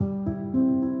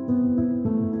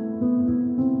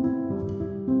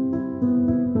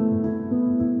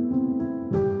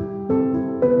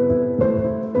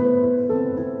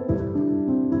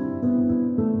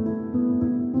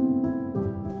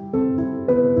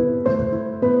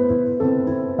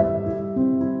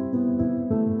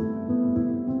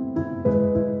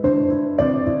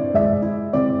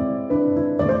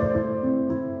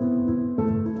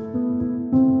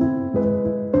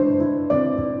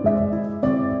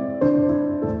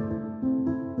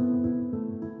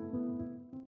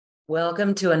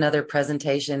Welcome to another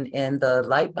presentation in the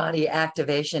Light Body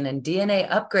Activation and DNA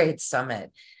Upgrade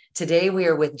Summit. Today we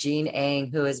are with Jean Eng,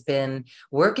 who has been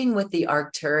working with the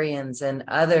Arcturians and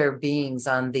other beings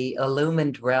on the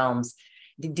illumined realms,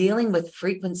 dealing with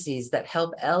frequencies that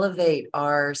help elevate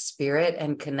our spirit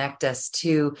and connect us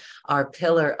to our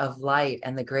pillar of light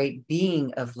and the great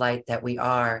being of light that we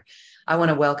are. I want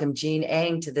to welcome Jean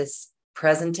Eng to this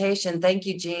presentation. Thank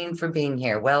you, Jean, for being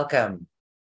here. Welcome.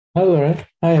 Hi, Laura.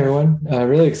 Hi, everyone.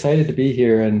 Really excited to be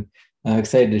here and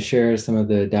excited to share some of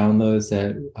the downloads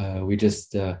that we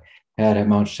just had at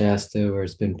Mount Shasta, where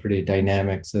it's been pretty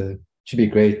dynamic. So it should be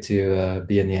great to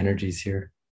be in the energies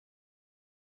here.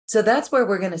 So that's where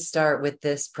we're going to start with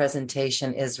this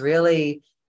presentation, is really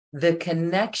the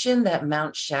connection that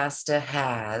Mount Shasta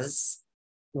has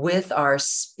with our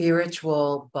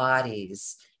spiritual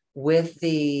bodies,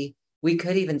 we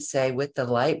could even say with the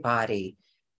light body.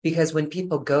 Because when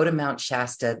people go to Mount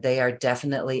Shasta, they are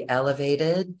definitely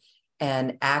elevated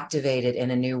and activated in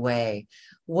a new way.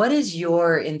 What is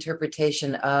your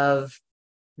interpretation of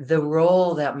the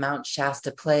role that Mount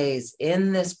Shasta plays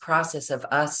in this process of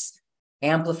us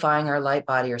amplifying our light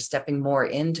body or stepping more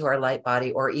into our light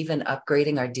body or even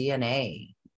upgrading our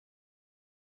DNA?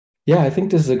 Yeah, I think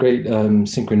this is a great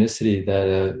synchronicity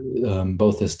that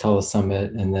both this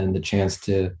telesummit and then the chance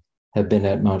to have been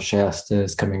at Mount Shasta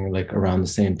is coming like around the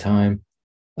same time.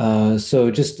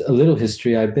 So just a little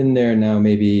history. I've been there now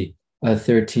maybe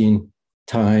 13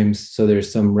 times, so there's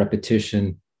some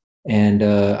repetition. And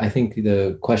I think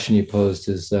the question you posed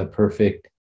is perfect.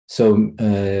 So,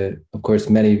 of course,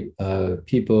 many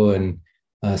people and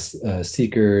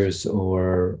seekers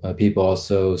or people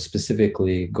also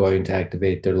specifically going to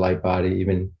activate their light body,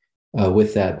 even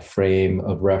with that frame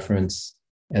of reference,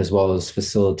 as well as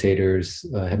facilitators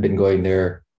have been going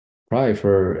there probably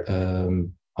for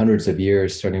hundreds of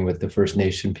years, starting with the First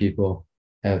Nation people,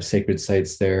 have sacred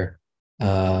sites there.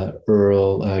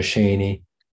 Earl Shaney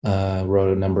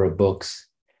wrote a number of books.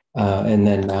 And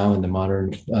then now in the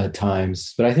modern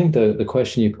times. But I think the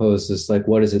question you pose is like,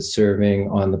 what is it serving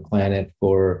on the planet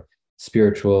for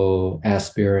spiritual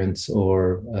aspirants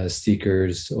or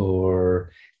seekers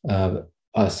or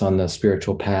us on the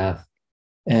spiritual path?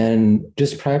 And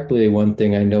just practically, one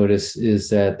thing I notice is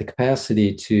that the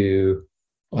capacity to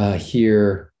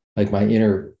hear like my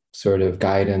inner sort of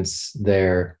guidance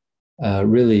there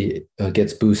really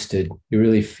gets boosted. You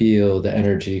really feel the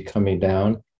energy coming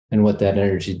down and what that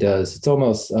energy does. It's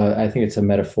almost, I think it's a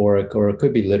metaphoric, or it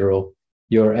could be literal.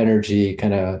 Your energy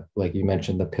kind of, like you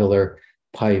mentioned, the pillar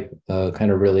pipe kind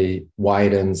of really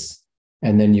widens.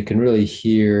 And then you can really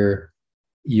hear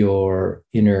your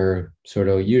inner sort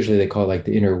of, usually they call it like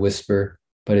the inner whisper,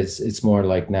 but it's more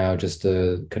like now just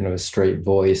a kind of a straight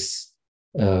voice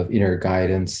of inner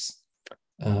guidance.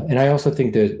 And I also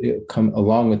think that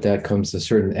along with that comes a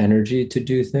certain energy to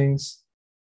do things.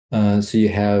 So you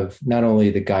have not only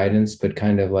the guidance, but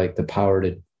kind of like the power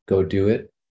to go do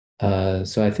it.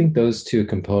 So I think those two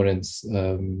components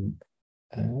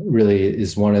really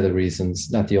is one of the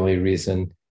reasons, not the only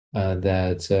reason,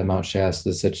 that Mount Shasta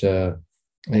is such a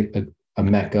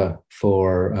mecca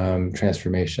for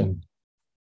transformation.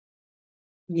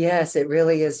 Yes, it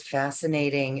really is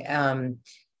fascinating.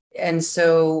 And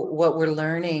so what we're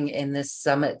learning in this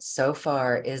summit so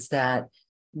far is that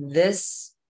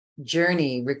this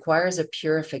journey requires a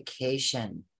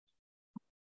purification.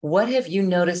 What have you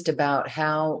noticed about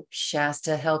how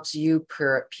Shasta helps you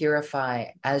purify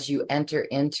as you enter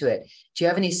into it? Do you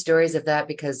have any stories of that?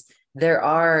 Because there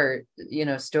are,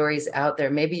 stories out there.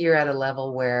 Maybe you're at a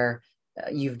level where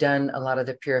you've done a lot of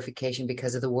the purification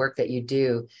because of the work that you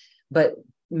do. But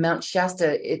Mount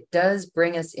Shasta, it does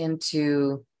bring us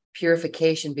into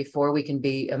purification before we can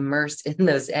be immersed in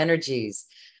those energies.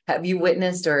 Have you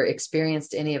witnessed or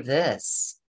experienced any of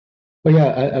this? Well,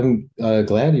 yeah, I'm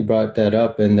glad you brought that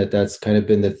up, and that's kind of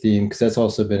been the theme, because that's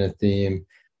also been a theme.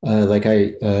 Like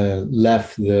I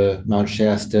left the Mount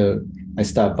Shasta, I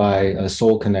stopped by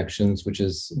Soul Connections, which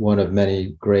is one of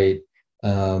many great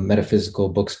metaphysical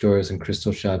bookstores and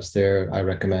crystal shops there. I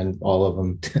recommend all of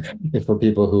them for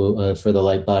people who, for the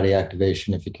light body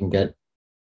activation, if you can get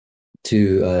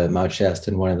to Mount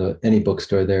Shasta in any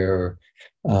bookstore there, or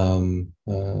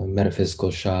metaphysical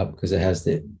shop, because it has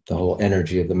the whole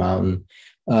energy of the mountain.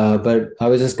 But I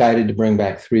was just guided to bring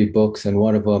back three books, and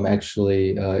one of them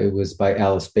actually it was by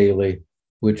Alice Bailey,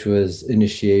 which was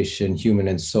Initiation, Human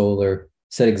and Solar.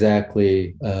 Said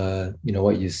exactly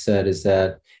what you said, is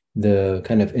that the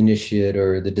kind of initiate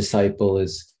or the disciple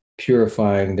is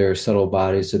purifying their subtle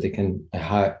bodies so they can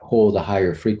hold a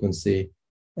higher frequency.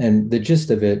 And the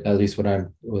gist of it, at least what I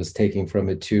was taking from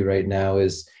it too right now,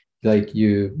 is like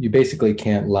you basically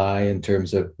can't lie in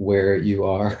terms of where you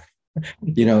are.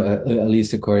 At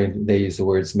least according they use the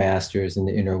words masters in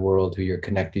the inner world who you're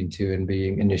connecting to and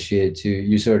being initiated to.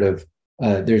 You sort of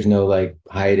there's no like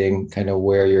hiding kind of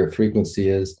where your frequency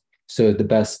is. So the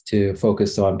best to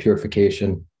focus on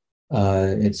purification,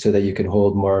 it's so that you can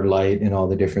hold more light in all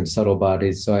the different subtle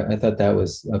bodies. So I thought that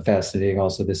was fascinating.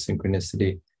 Also, this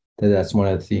synchronicity that's one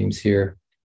of the themes here.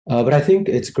 But I think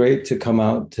it's great to come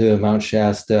out to Mount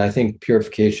Shasta. I think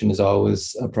purification is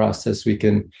always a process we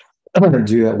can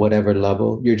do at whatever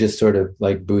level. You're just sort of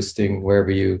like boosting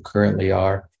wherever you currently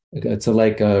are. It's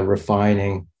like a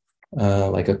refining,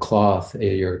 like a cloth.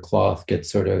 Your cloth gets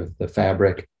sort of the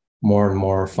fabric more and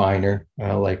more finer,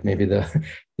 like maybe the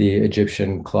the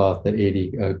Egyptian cloth, the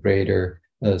 80 grade or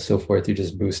so forth. You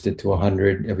just boost it to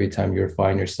 100 every time you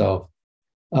refine yourself.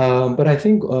 But I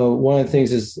think one of the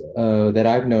things is that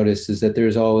I've noticed is that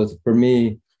there's always, for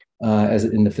me, as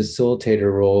in the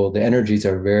facilitator role, the energies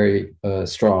are very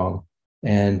strong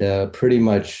and pretty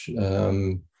much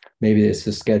maybe it's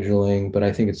the scheduling, but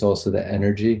I think it's also the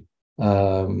energy.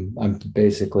 I'm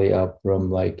basically up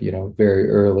from like, very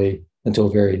early until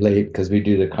very late because we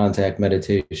do the contact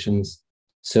meditations.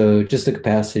 So just the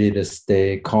capacity to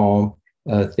stay calm,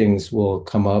 things will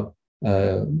come up.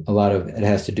 A lot of it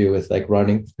has to do with like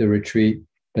running the retreat,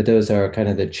 but those are kind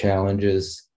of the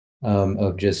challenges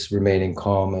of just remaining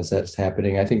calm as that's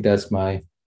happening. I think that's my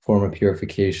form of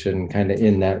purification, kind of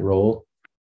in that role.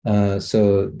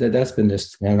 So that's been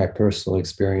just kind of my personal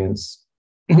experience.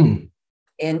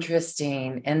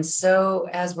 Interesting. And so,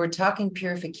 as we're talking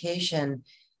purification,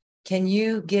 can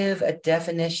you give a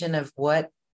definition of what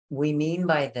we mean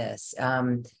by this?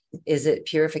 Is it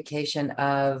purification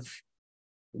of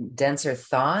denser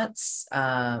thoughts,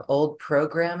 old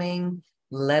programming,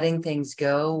 letting things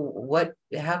go?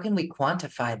 How can we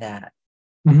quantify that?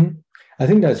 Mm-hmm. I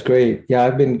think that's great. Yeah,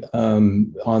 I've been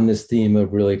on this theme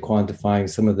of really quantifying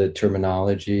some of the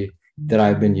terminology that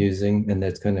I've been using, and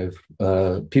that's kind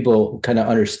of people kind of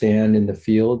understand in the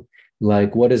field.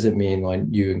 Like, what does it mean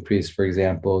when you increase, for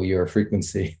example, your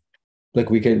frequency? Like,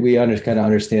 kind of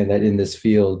understand that in this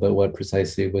field, but what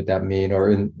precisely would that mean?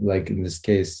 Or in like in this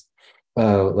case,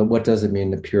 what does it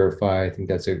mean to purify? I think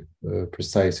that's a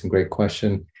precise and great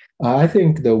question. I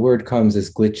think the word comes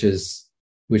as glitches,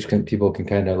 which people can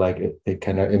kind of like they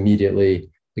kind of immediately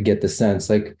get the sense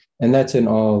like, and that's in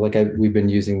all like we've been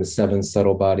using the seven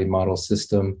subtle body model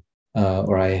system,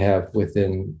 or I have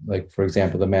within like for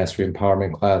example the mastery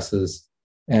empowerment classes.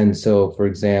 And so, for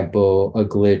example, a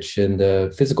glitch in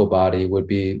the physical body would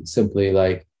be simply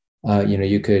like,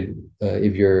 you could,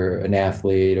 if you're an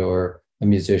athlete or a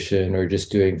musician or just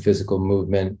doing physical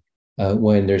movement,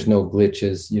 when there's no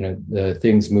glitches, the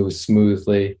things move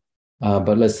smoothly.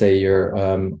 But let's say your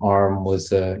arm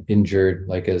was injured,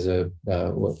 like as a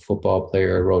football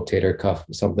player, rotator cuff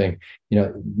or something.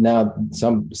 Now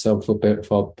some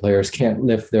football players can't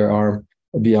lift their arm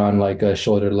beyond like a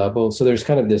shoulder level. So there's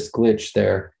kind of this glitch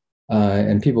there,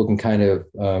 and people can kind of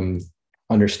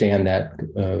understand that.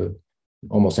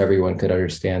 Almost everyone could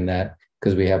understand that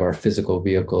because we have our physical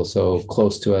vehicle so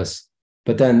close to us.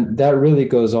 But then that really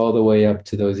goes all the way up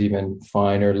to those even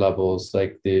finer levels,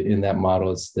 like in that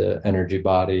model, it's the energy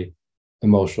body,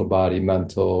 emotional body,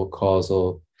 mental,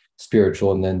 causal,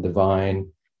 spiritual, and then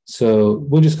divine. So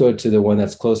we'll just go to the one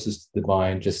that's closest to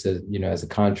divine, just as a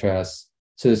contrast.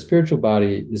 So the spiritual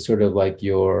body is sort of like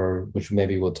which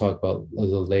maybe we'll talk about a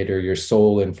little later, your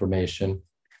soul information,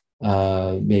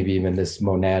 maybe even this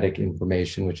monadic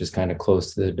information, which is kind of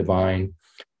close to the divine.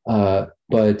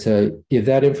 But if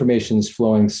that information is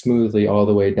flowing smoothly all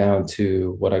the way down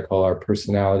to what I call our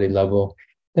personality level,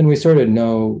 then we sort of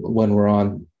know when we're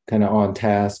on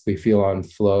task, we feel on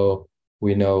flow.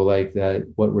 We know like that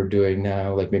what we're doing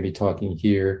now, like maybe talking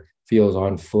here, feels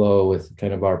on flow with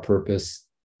kind of our purpose,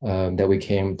 that we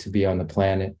came to be on the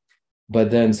planet.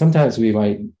 But then sometimes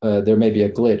there may be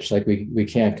a glitch, like we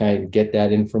can't kind of get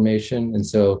that information. And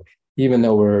so even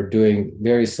though we're doing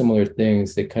very similar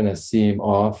things, they kind of seem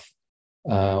off,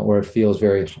 or it feels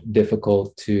very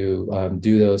difficult to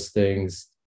do those things.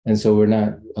 And so we're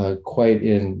not quite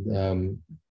in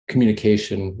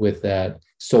communication with that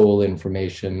soul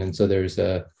information. And so there's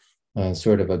a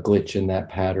sort of a glitch in that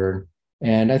pattern.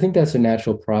 And I think that's a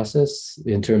natural process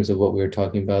in terms of what we were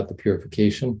talking about, the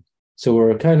purification.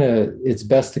 So it's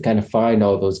best to kind of find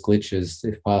all those glitches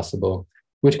if possible,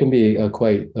 which can be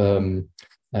quite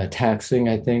taxing,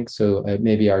 I think. So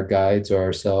maybe our guides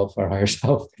or our higher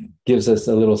self, gives us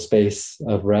a little space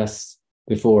of rest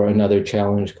before another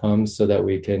challenge comes so that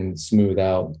we can smooth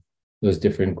out those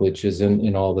different glitches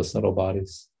in all the subtle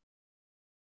bodies.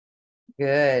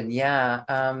 Good. Yeah.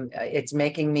 It's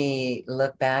making me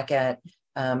look back at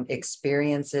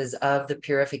experiences of the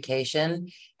purification.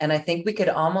 And I think we could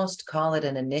almost call it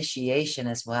an initiation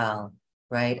as well,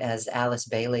 right? As Alice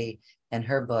Bailey in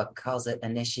her book calls it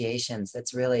initiations.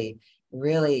 That's really,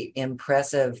 really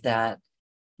impressive that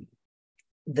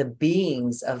the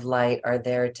beings of light are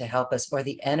there to help us, or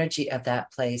the energy of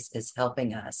that place is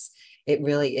helping us. It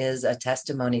really is a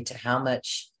testimony to how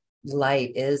much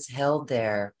light is held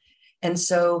there. And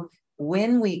so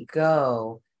when we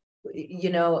go,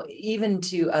 even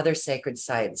to other sacred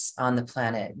sites on the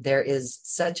planet, there is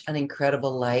such an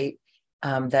incredible light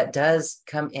that does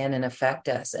come in and affect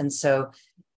us. And so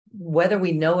whether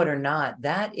we know it or not,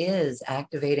 that is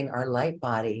activating our light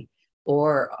body,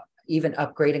 or even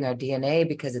upgrading our DNA,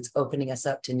 because it's opening us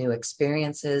up to new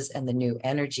experiences and the new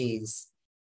energies.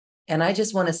 And I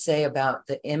just want to say about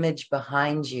the image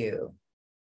behind you,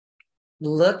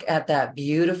 look at that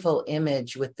beautiful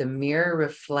image with the mirror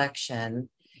reflection.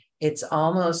 It's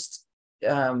almost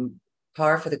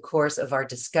par for the course of our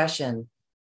discussion,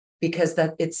 because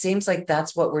that it seems like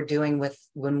that's what we're doing with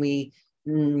when we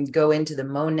go into the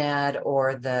monad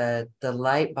or the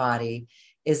light body,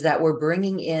 is that we're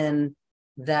bringing in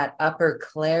that upper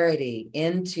clarity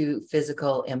into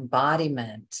physical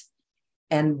embodiment.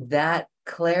 And that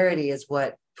clarity is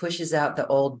what pushes out the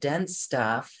old dense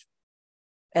stuff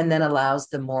and then allows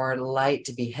the more light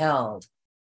to be held.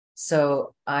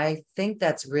 So I think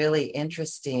that's really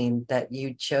interesting that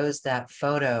you chose that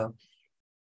photo.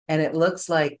 And it looks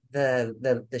like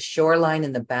the shoreline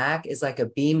in the back is like a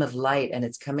beam of light, and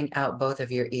it's coming out both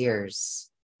of your ears.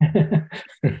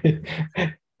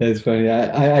 That's funny.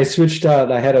 I switched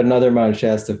out. I had another Mount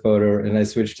Shasta photo, and I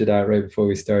switched it out right before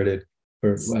we started.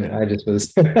 I just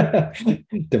was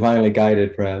divinely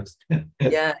guided, perhaps.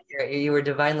 Yeah, you were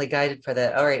divinely guided for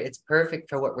that. All right, it's perfect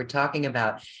for what we're talking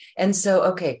about. And so,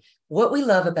 okay, what we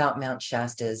love about Mount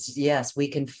Shasta is, yes, we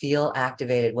can feel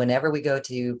activated whenever we go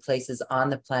to places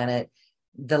on the planet.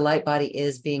 The light body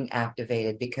is being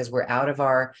activated because we're out of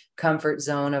our comfort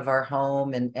zone of our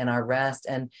home and our rest.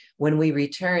 And when we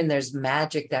return, there's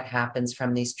magic that happens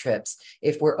from these trips.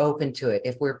 If we're open to it,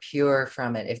 if we're pure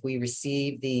from it, if we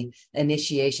receive the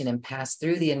initiation and pass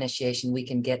through the initiation, we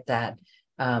can get that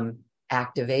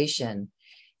activation.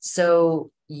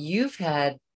 So you've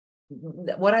had,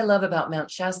 what I love about Mount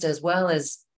Shasta as well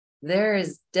is there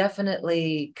is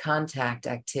definitely contact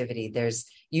activity.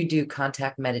 You do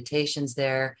contact meditations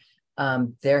there.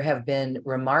 There have been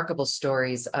remarkable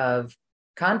stories of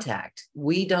contact.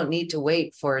 We don't need to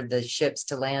wait for the ships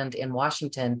to land in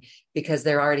Washington, because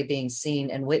they're already being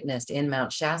seen and witnessed in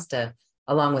Mount Shasta,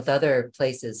 along with other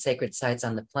places, sacred sites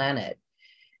on the planet.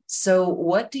 So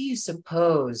what do you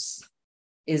suppose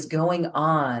is going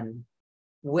on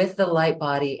with the light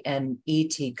body and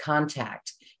ET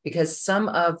contact? Because some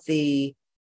of the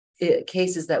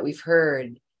cases that we've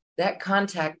heard, that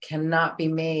contact cannot be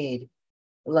made.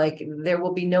 Like there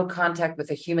will be no contact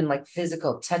with a human, like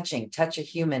physical touch a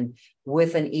human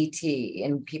with an ET,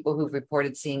 in people who've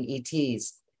reported seeing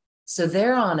ETs. So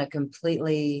they're on a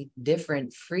completely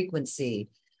different frequency.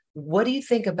 What do you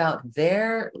think about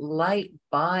their light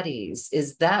bodies?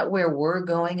 Is that where we're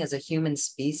going as a human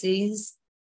species?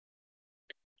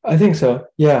 I think so.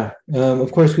 Yeah.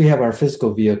 Of course, we have our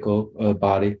physical vehicle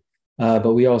body,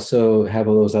 but we also have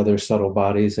all those other subtle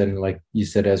bodies. And like you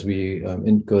said, as we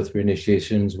go through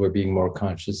initiations, we're being more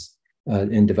conscious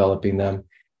in developing them.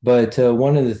 But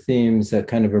one of the themes that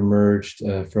kind of emerged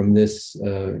from this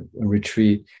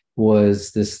retreat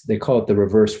was this, they call it the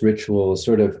reverse ritual,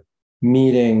 sort of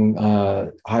meeting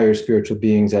higher spiritual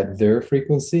beings at their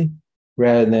frequency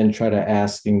rather than try to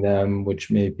asking them, which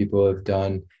many people have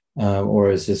done,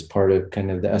 or is this part of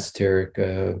kind of the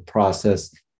esoteric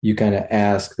process? You kind of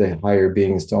ask the higher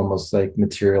beings to almost like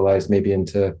materialize maybe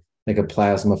into like a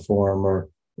plasma form or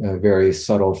a very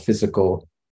subtle physical.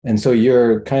 And so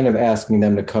you're kind of asking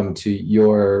them to come to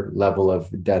your level of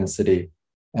density.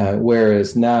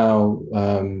 Whereas now,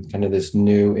 kind of this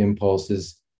new impulse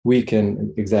is we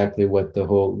can exactly what the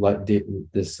whole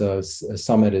this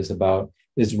summit is about,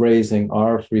 is raising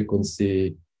our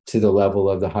frequency to the level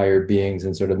of the higher beings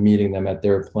and sort of meeting them at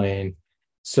their plane.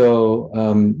 So,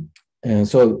 and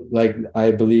so like,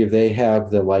 I believe they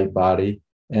have the light body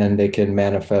and they can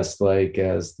manifest like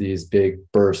as these big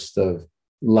bursts of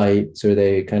light. So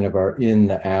they kind of are in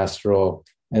the astral,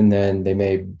 and then they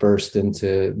may burst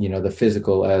into, the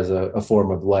physical as a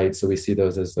form of light. So we see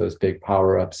those as those big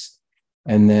power-ups.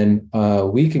 And then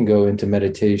we can go into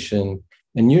meditation,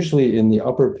 and usually in the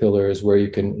upper pillars where you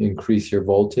can increase your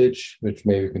voltage, which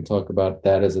maybe we can talk about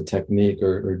that as a technique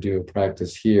or do a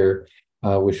practice here.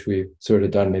 which we've sort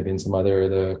of done maybe in some other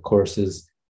the courses.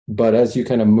 But as you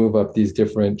kind of move up these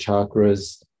different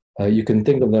chakras, you can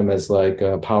think of them as like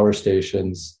power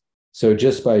stations. So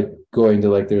just by going to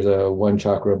like there's a one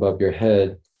chakra above your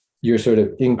head, you're sort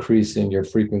of increasing your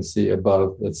frequency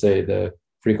above, let's say, the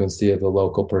frequency of the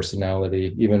local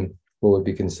personality, even what would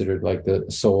be considered like the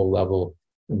soul level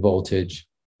voltage.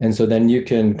 And so then you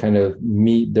can kind of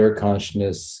meet their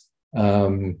consciousness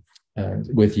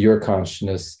with your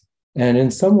consciousness. And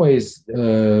in some ways,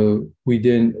 we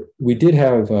did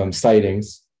have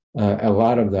sightings, a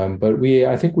lot of them, but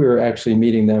I think we were actually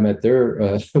meeting them at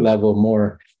their level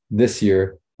more this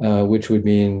year, which would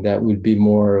mean that would be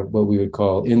more what we would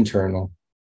call internal.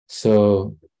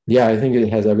 So yeah, I think it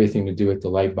has everything to do with the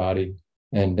light body.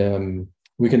 And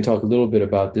we can talk a little bit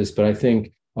about this, but I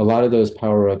think a lot of those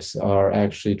power-ups are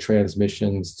actually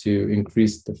transmissions to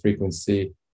increase the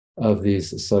frequency of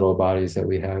these subtle bodies that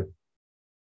we have.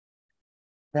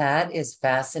 That is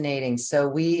fascinating. So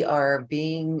we are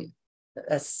being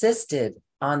assisted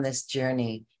on this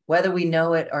journey, whether we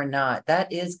know it or not.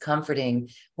 That is comforting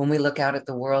when we look out at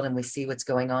the world and we see what's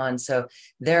going on. So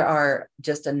there are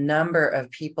just a number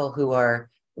of people who are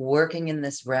working in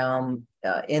this realm,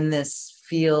 in this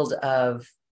field of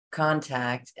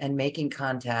contact and making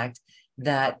contact,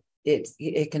 that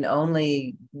it can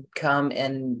only come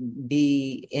and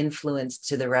be influenced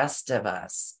to the rest of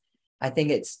us. I think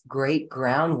it's great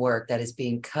groundwork that is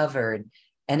being covered.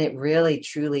 And it really,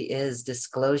 truly is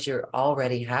disclosure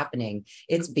already happening.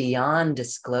 It's beyond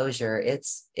disclosure.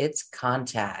 It's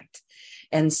contact.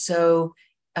 And so,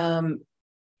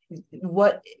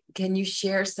 what can you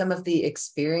share some of the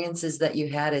experiences that you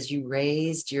had as you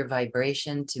raised your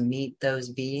vibration to meet those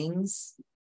beings?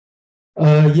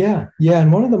 Yeah.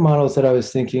 And one of the models that I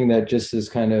was thinking that just is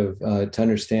kind of to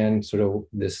understand sort of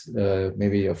this,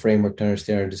 maybe a framework to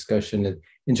understand our discussion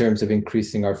in terms of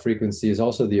increasing our frequency is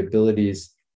also the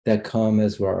abilities that come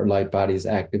as our light body is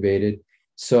activated.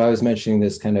 So I was mentioning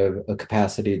this kind of a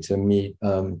capacity to meet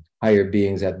higher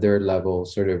beings at their level,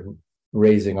 sort of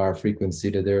raising our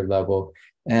frequency to their level.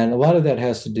 And a lot of that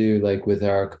has to do like with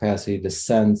our capacity to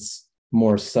sense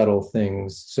more subtle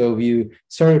things. So if you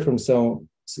started from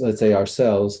let's say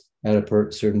ourselves at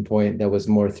a certain point that was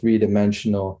more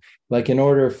three-dimensional, like in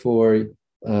order for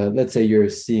let's say you're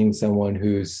seeing someone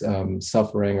who's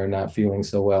suffering or not feeling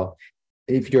so well,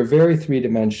 if you're very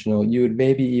three-dimensional, you would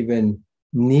maybe even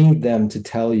need them to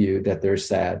tell you that they're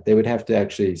sad. They would have to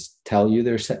actually tell you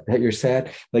that you're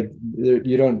sad. Like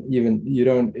you're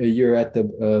at the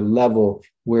level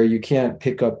where you can't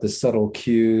pick up the subtle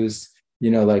cues,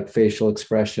 like facial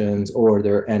expressions or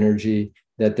their energy,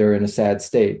 that they're in a sad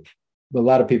state. A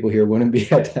lot of people here wouldn't be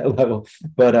at that level,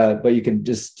 but you can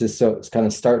just so kind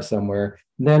of start somewhere.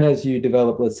 And then as you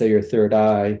develop, let's say your third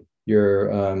eye,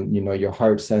 your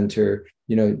heart center,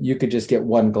 you could just get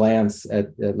one glance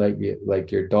at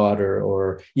like your daughter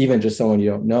or even just someone you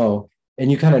don't know,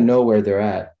 and you kind of know where they're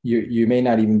at. You may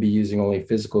not even be using only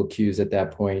physical cues at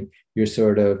that point. You're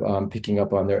sort of picking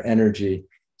up on their energy.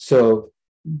 So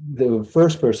the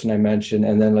first person I mentioned,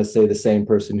 and then let's say the same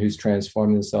person who's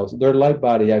transforming themselves, their light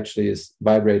body actually is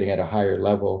vibrating at a higher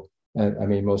level. I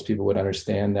mean, most people would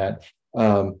understand that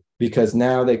because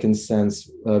now they can sense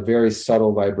very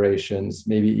subtle vibrations,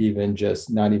 maybe even just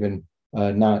not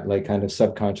like kind of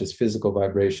subconscious physical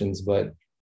vibrations, but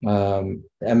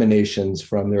emanations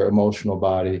from their emotional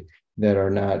body that are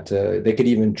not, they could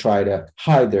even try to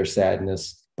hide their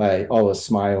sadness by always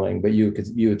smiling, but you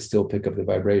would still pick up the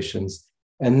vibrations.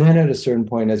 And then at a certain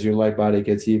point, as your light body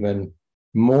gets even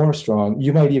more strong,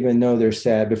 you might even know they're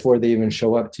sad before they even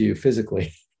show up to you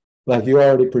physically. Like you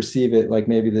already perceive it, like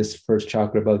maybe this first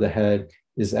chakra above the head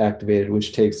is activated,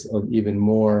 which takes even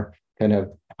more kind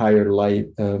of higher light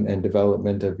and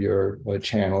development of your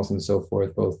channels and so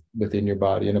forth, both within your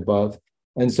body and above.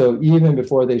 And so even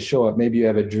before they show up, maybe you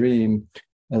have a dream,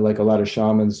 and like a lot of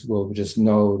shamans will just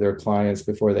know their clients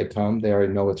before they come. They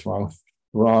already know what's wrong.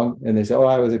 And they say, oh,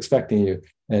 I was expecting you.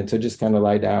 And so just kind of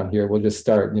lie down here. We'll just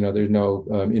start, there's no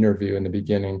interview in the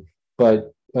beginning,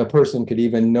 but a person could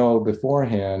even know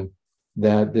beforehand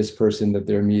that this person that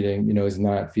they're meeting, is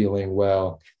not feeling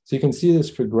well. So you can see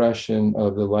this progression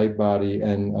of the light body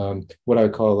and what I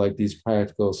call like these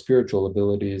practical spiritual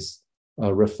abilities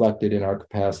reflected in our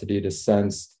capacity to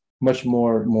sense much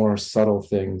more subtle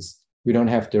things. We don't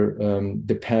have to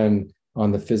depend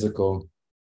on the physical.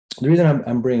 The reason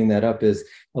I'm bringing that up is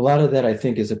a lot of that I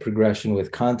think is a progression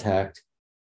with contact,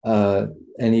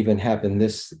 and even happened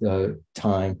this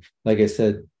time. Like I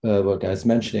said, what I was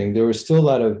mentioning, there was still a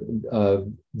lot of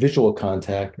visual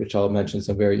contact, which I'll mention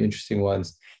some very interesting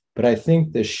ones. But I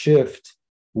think the shift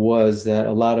was that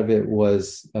a lot of it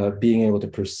was being able to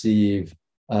perceive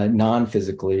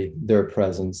non-physically their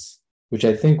presence, which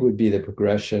I think would be the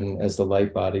progression as the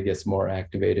light body gets more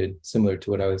activated, similar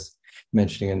to what I was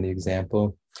mentioning in the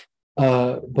example.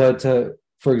 But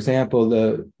for example,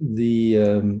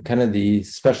 the kind of the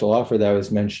special offer that I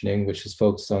was mentioning, which is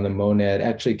focused on the monad,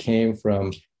 actually came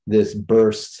from this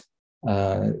burst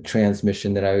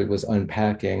transmission that I was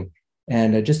unpacking.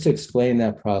 And just to explain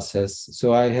that process,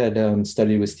 so I had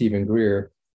studied with Stephen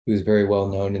Greer, who's very well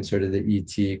known in sort of the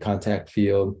ET contact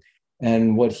field.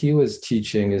 And what he was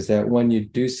teaching is that when you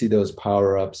do see those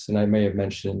power ups, and I may have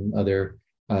mentioned other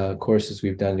courses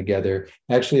we've done together,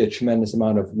 actually a tremendous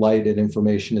amount of light and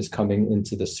information is coming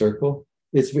into the circle.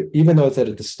 It's even though it's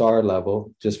at the star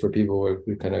level, just for people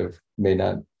who kind of may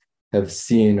not have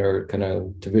seen or kind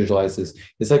of to visualize this,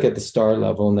 it's like at the star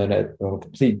level, and then at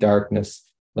complete darkness,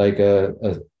 like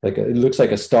it looks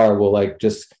like a star will like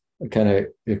just kind of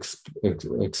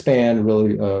expand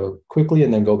really quickly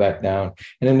and then go back down,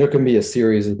 and then there can be a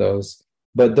series of those.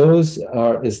 But those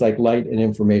are is like light and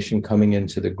information coming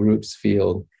into the group's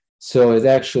field. So it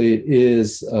actually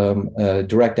is a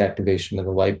direct activation of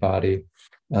the light body,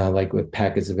 like with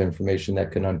packets of information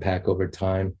that can unpack over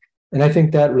time. And I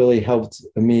think that really helped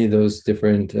me, those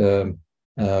different kind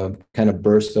of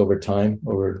bursts over time,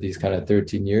 over these kind of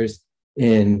 13 years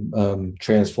in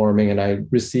transforming. And I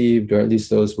received, or at least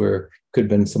those were, could have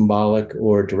been symbolic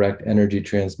or direct energy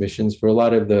transmissions for a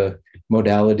lot of the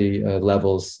modality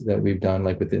levels that we've done,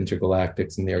 like with the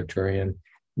intergalactics and the Arcturian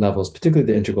levels,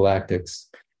 particularly the intergalactics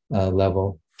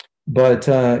level. But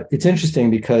it's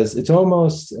interesting because it's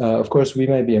almost, of course, we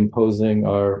may be imposing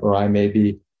or I may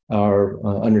be our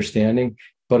understanding,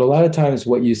 but a lot of times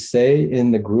what you say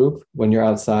in the group when you're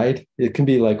outside, it can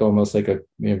be like almost like a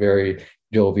very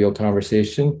jovial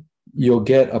conversation. You'll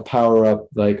get a power up,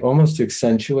 like almost to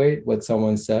accentuate what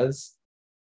someone says.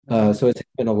 So it's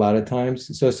happened a lot of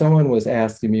times. So someone was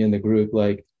asking me in the group,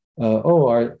 like,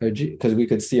 because we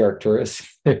could see Arcturus.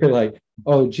 They were like,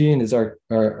 "Oh, Gene, are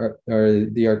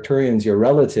the Arcturians your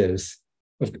relatives?"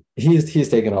 He's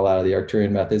taken a lot of the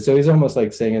Arcturian methods, so he's almost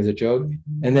like saying as a joke.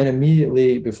 And then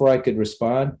immediately before I could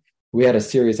respond, we had a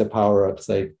series of power ups,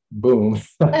 like boom.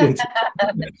 So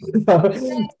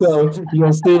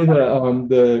you'll see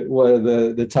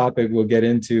the topic we'll get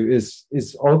into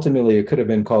is ultimately it could have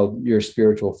been called your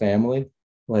spiritual family,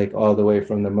 like all the way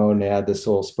from the monad, the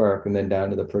soul spark, and then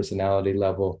down to the personality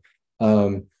level.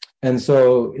 And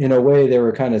so in a way they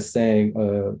were kind of saying,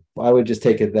 I would just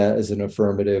take it that as an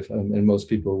affirmative, and most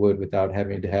people would without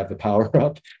having to have the power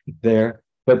up there.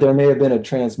 But there may have been a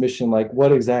transmission, like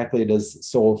what exactly does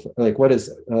soul, like what does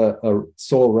a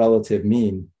soul relative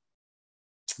mean?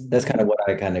 That's kind of what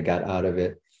I kind of got out of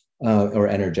it, or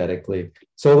energetically.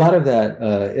 So a lot of that,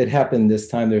 it happened this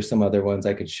time. There's some other ones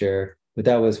I could share, but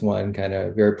that was one kind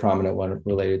of very prominent one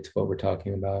related to what we're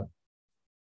talking about.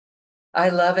 I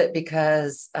love it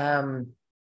because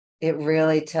it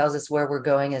really tells us where we're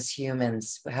going as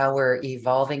humans, how we're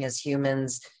evolving as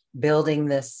humans, building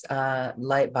this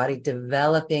light body,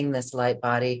 developing this light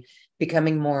body,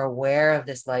 becoming more aware of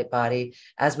this light body.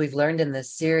 As we've learned in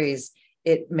this series,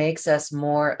 it makes us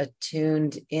more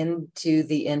attuned into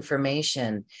the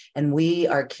information, and we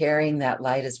are carrying that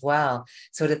light as well.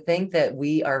 So to think that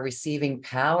we are receiving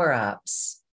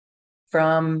power-ups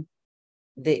from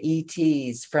the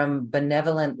ETs, from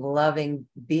benevolent, loving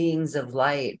beings of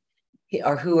light,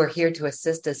 or who are here to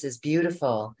assist us, is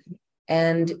beautiful.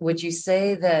 And would you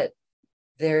say that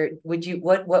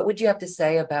what would you have to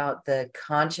say about the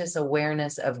conscious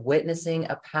awareness of witnessing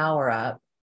a power-up,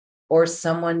 or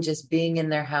someone just being in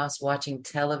their house watching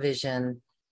television,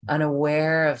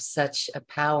 unaware of such a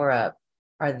power-up?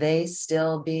 Are they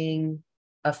still being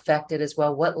affected as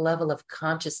well? What level of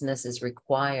consciousness is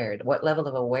required? What level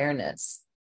of awareness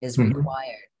is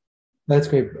required? That's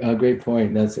great. Great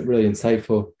point. That's really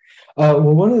insightful. Well,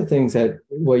 one of the things that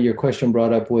what your question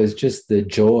brought up was just the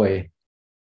joy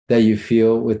that you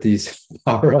feel with these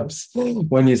power ups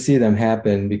when you see them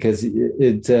happen, because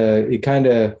it kind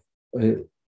of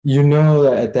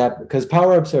that at that, because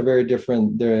power ups are very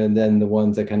different than the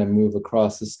ones that kind of move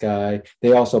across the sky.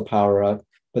 They also power up,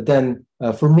 but then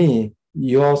for me,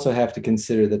 you also have to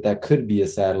consider that could be a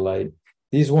satellite.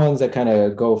 These ones that kind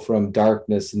of go from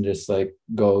darkness and just like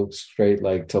go straight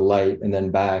like to light and then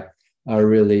back are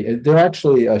really, they're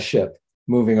actually a ship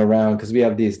moving around, because we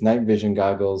have these night vision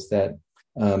goggles that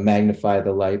magnify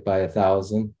the light by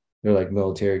 1,000. They're like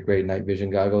military grade night vision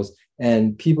goggles.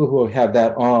 And people who have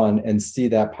that on and see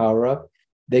that power up,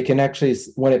 they can actually,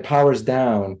 when it powers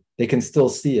down, they can still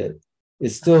see it.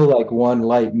 It's still like one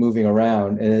light moving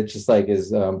around, and it just like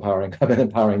is powering up and then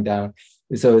powering down.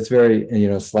 So it's very,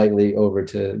 slightly over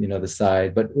to, the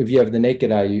side. But if you have the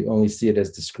naked eye, you only see it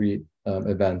as discrete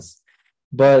events.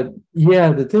 But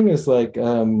yeah, the thing is like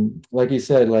you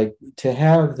said, like to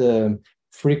have the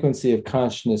frequency of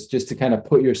consciousness, just to kind of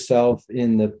put yourself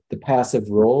in the passive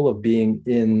role of being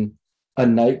in a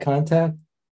night contact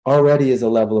already is a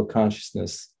level of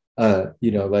consciousness,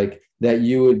 like that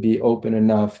you would be open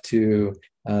enough to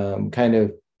kind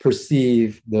of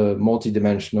perceive the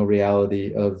multidimensional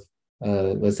reality of,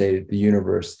 let's say, the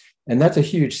universe. And that's a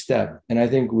huge step. And I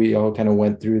think we all kind of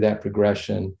went through that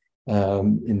progression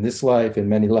in this life and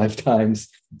many lifetimes.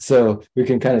 So we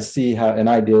can kind of see how, and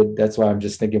I did, that's why I'm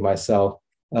just thinking myself,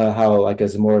 how like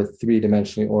as a more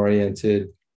three-dimensionally oriented,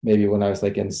 maybe when I was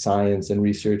like in science and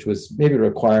research was maybe a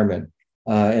requirement.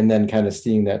 And then kind of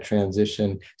seeing that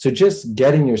transition. So just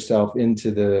getting yourself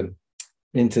into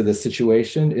the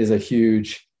situation is a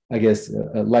huge, I guess,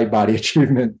 light body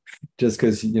achievement, just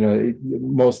because,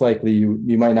 most likely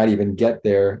you might not even get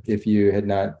there if you had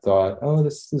not thought, oh,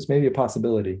 this may be a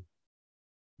possibility.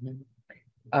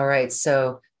 All right.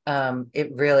 So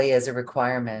it really is a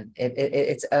requirement.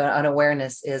 It's an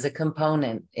awareness is a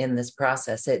component in this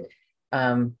process.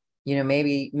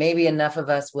 Maybe enough of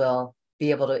us will be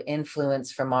able to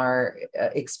influence from our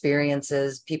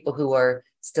experiences, people who are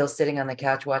still sitting on the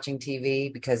couch watching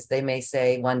TV, because they may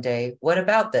say one day, what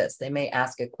about this? They may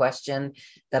ask a question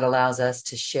that allows us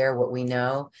to share what we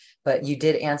know. But you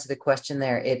did answer the question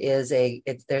there.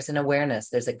 There's an awareness,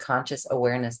 there's a conscious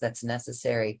awareness that's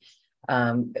necessary,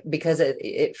 because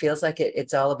it feels like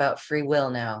it's all about free will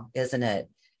now, isn't it?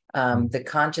 The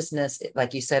consciousness,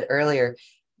 like you said earlier,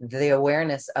 the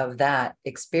awareness of that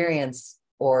experience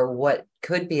or what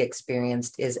could be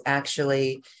experienced is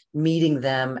actually meeting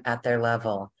them at their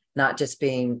level, not just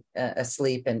being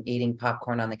asleep and eating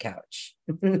popcorn on the couch.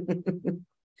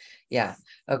 Yeah.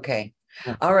 Okay.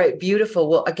 All right. Beautiful.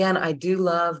 Well, again, I do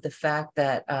love the fact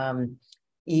that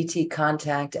ET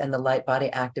contact and the light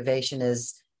body activation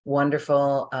is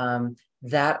wonderful.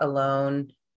 That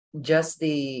alone, just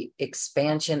the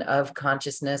expansion of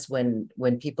consciousness when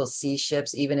people see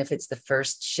ships, even if it's the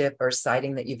first ship or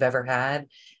sighting that you've ever had,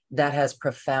 that has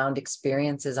profound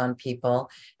experiences on people.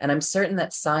 And I'm certain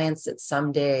that science that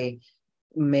someday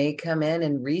may come in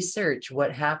and research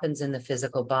what happens in the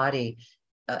physical body,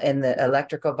 in the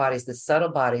electrical bodies, the subtle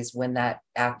bodies, when that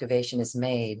activation is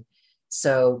made.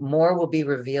 So more will be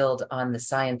revealed on the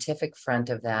scientific front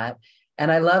of that. And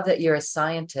I love that you're a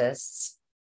scientist.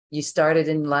 You started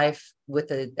in life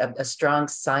with a strong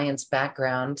science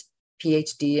background,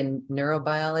 PhD in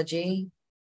neurobiology,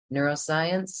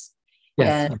 neuroscience.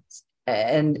 Yes.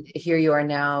 And here you are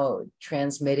now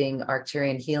transmitting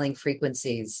Arcturian healing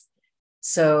frequencies.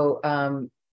 So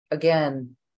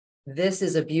again, this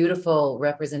is a beautiful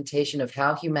representation of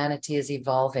how humanity is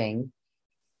evolving.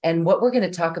 And what we're going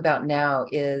to talk about now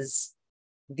is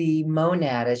the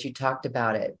monad, as you talked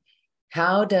about it.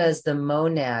 How does the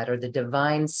monad, or the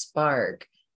divine spark,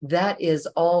 that is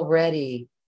already,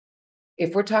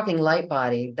 if we're talking light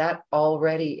body, that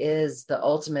already is the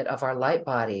ultimate of our light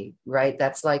body, right?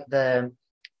 That's like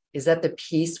is that the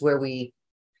piece where we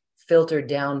filter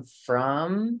down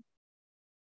from?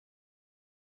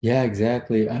 Yeah,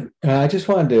 exactly. I just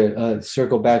wanted to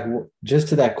circle back just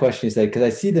to that question you said, because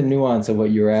I see the nuance of what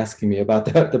you were asking me about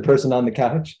the person on the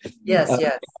couch. Yes, Uh,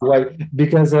 yes. right,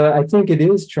 because I think it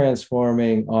is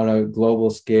transforming on a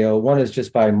global scale. One is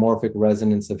just by morphic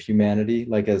resonance of humanity,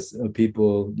 like as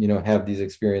people, have these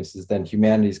experiences, then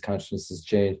humanity's consciousness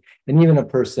change. And even a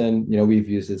person, we've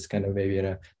used this kind of maybe in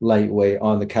a light way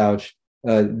on the couch,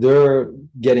 they're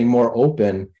getting more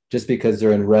open just because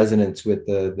they're in resonance with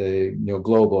the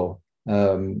global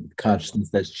consciousness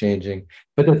that's changing.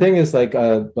 But the thing is, like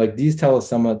these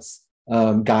telesummits,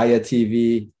 Gaia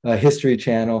TV, History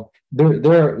Channel,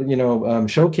 they're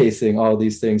showcasing all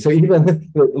these things. So even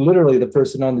literally the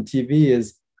person on the TV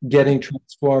is getting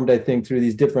transformed, I think, through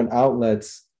these different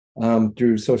outlets,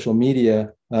 through social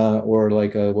media, or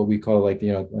like what we call like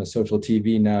social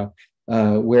TV now,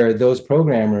 where those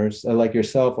programmers like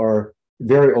yourself are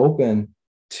very open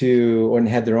to, and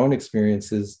had their own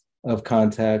experiences of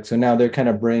contact. So now they're kind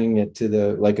of bringing it to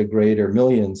the like a greater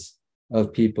millions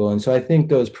of people. And so I think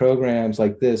those programs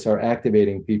like this are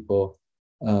activating people,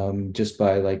 just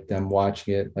by like them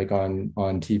watching it like on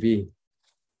TV.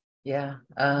 Yeah.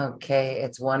 Okay.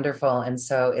 It's wonderful. And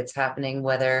so it's happening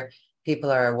whether people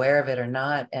are aware of it or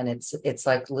not. And it's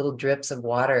like little drips of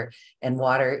water, and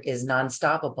water is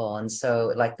non-stoppable. And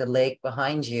so like the lake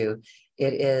behind you,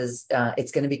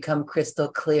 it's going to become crystal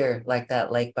clear, like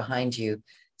that lake behind you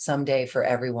someday for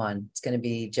everyone. It's going to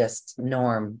be just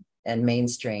norm and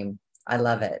mainstream. I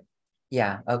love it.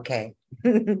 Yeah, okay.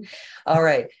 All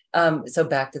right. So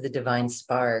back to the divine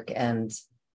spark and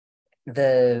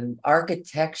the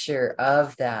architecture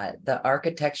of that, the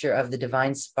architecture of the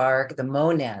divine spark, the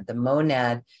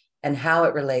monad, and how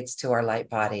it relates to our light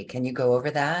body. Can you go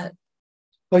over that?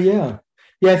 Oh yeah.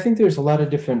 Yeah, I think there's a lot of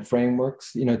different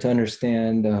frameworks, to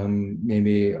understand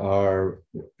maybe our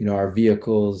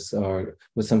vehicles, or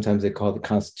what sometimes they call the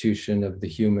constitution of the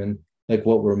human, like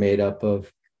what we're made up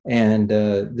of. And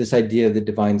this idea of the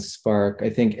divine spark,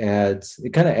 I think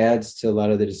it kind of adds to a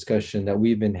lot of the discussion that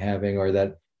we've been having, or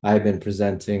that I've been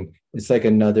presenting. It's like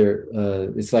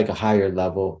a higher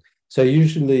level. So I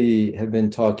usually have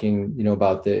been talking,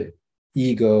 about the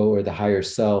ego, or the higher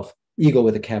self, ego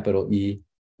with a capital E,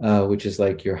 which is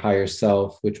like your higher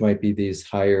self, which might be these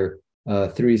higher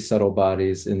three subtle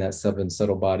bodies in that seven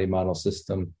subtle body model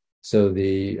system. So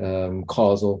the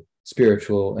causal,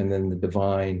 spiritual, and then the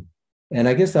divine. And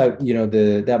I guess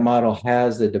that model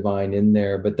has the divine in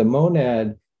there, but the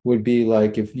monad would be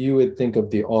like if you would think of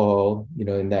the all,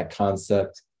 in that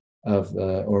concept of,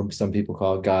 or some people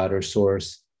call it God or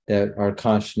source, that our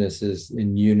consciousness is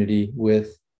in unity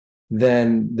with,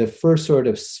 then the first sort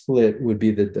of split would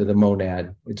be the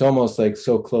monad. It's almost like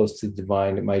so close to the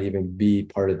divine, it might even be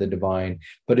part of the divine,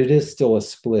 but it is still a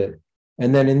split.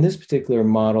 And then in this particular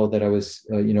model that I was,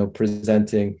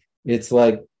 presenting, it's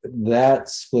like that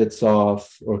splits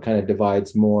off, or kind of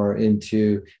divides more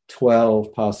into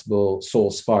 12 possible soul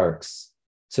sparks.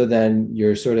 So then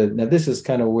you're sort of, now this is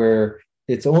kind of where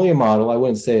it's only a model. I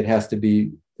wouldn't say it has to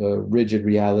be a rigid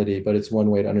reality, but it's one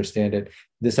way to understand it.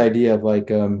 This idea of like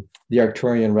the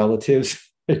Arcturian relatives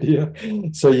idea.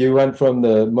 So you went from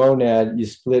the monad, you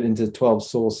split into 12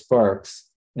 soul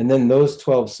sparks, and then those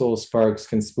 12 soul sparks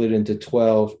can split into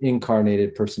 12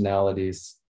 incarnated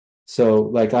personalities. So,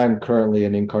 like, I'm currently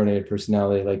an incarnated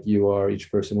personality, like you are, each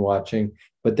person watching.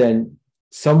 But then,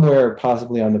 somewhere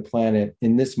possibly on the planet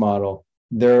in this model,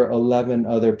 there are 11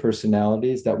 other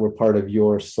personalities that were part of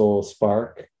your soul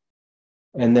spark.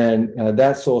 And then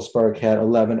that soul spark had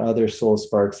 11 other soul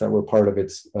sparks that were part of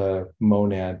its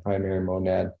monad, primary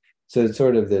monad. So it's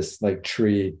sort of this like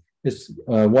tree. It's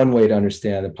one way to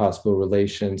understand the possible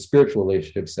spiritual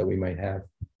relationships that we might have.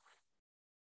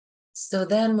 So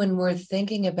then when we're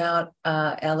thinking about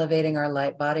elevating our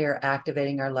light body or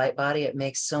activating our light body, it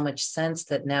makes so much sense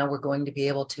that now we're going to be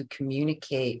able to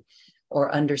communicate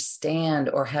or understand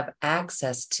or have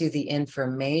access to the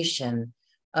information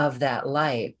of that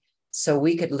light. So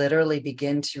we could literally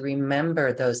begin to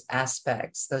remember those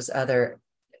aspects, those other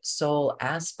soul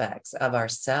aspects of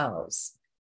ourselves.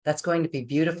 That's going to be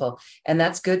beautiful. And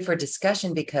that's good for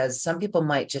discussion, because some people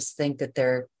might just think that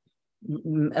their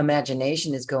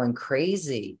imagination is going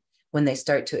crazy when they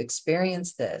start to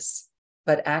experience this.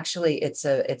 But actually it's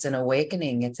an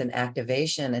awakening, it's an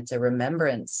activation, it's a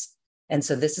remembrance. And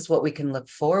so this is what we can look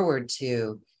forward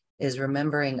to, is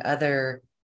remembering other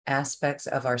aspects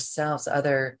of ourselves,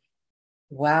 other,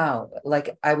 wow,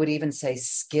 like I would even say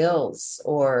skills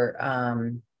or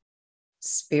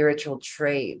spiritual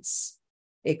traits.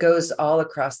 It goes all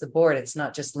across the board. It's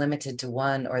not just limited to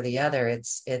one or the other.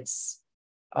 It's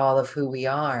all of who we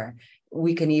are.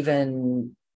 We can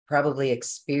even probably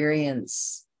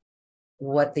experience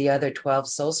what the other 12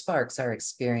 soul sparks are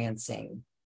experiencing.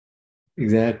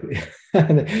 Exactly.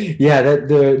 Yeah,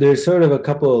 there's sort of a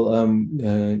couple,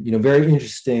 very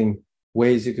interesting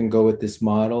ways you can go with this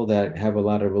model that have a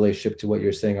lot of relationship to what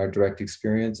you're saying, our direct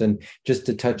experience. And just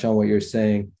to touch on what you're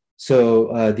saying,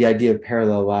 so the idea of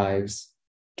parallel lives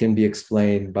can be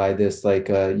explained by this, like,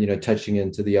 touching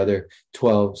into the other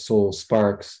 12 soul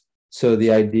sparks. So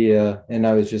the idea, and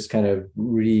I was just kind of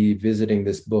revisiting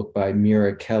this book by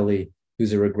Mira Kelly,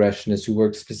 who's a regressionist who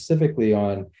works specifically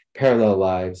on parallel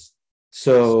lives.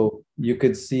 So you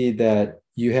could see that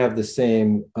you have the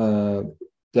same,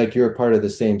 like you're a part of the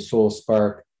same soul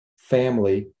spark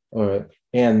family,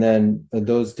 and then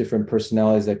those different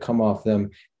personalities that come off them,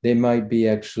 they might be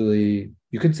actually,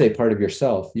 you could say, part of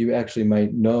yourself. You actually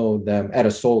might know them at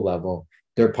a soul level.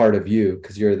 They're part of you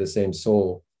because you're the same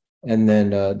soul. And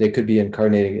then they could be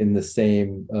incarnating in the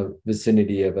same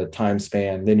vicinity of a time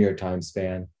span, linear time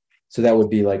span. So that would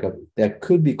be that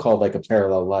could be called like a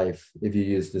parallel life if you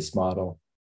use this model,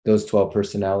 those 12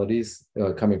 personalities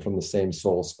coming from the same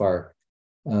soul spark.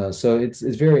 So it's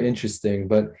very interesting,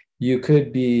 but you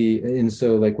could be in,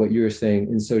 so like what you were saying,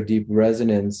 in so deep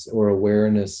resonance or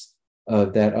awareness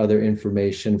of that other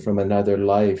information from another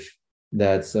life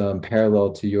that's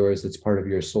parallel to yours, that's part of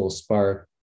your soul spark,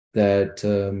 that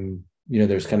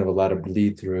there's kind of a lot of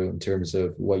bleed through in terms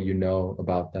of what you know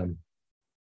about them.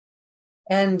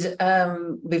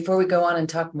 And before we go on and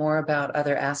talk more about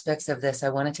other aspects of this, I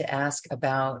wanted to ask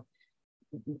about,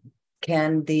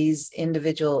 can these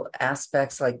individual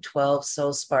aspects, like 12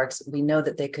 soul sparks, we know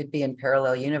that they could be in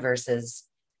parallel universes.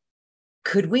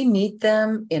 Could we meet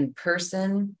them in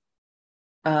person?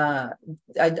 uh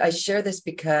I share this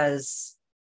because,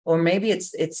 or maybe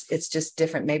it's just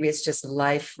different, maybe it's just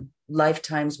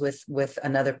lifetimes with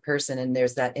another person, and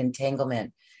there's that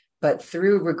entanglement. But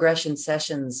through regression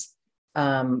sessions,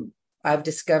 I've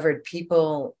discovered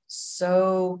people,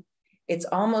 so it's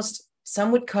almost,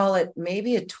 some would call it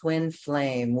maybe a twin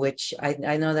flame, which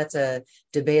I know that's a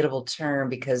debatable term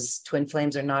because twin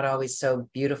flames are not always so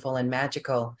beautiful and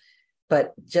magical,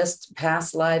 but just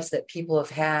past lives that people have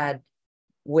had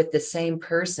with the same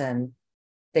person.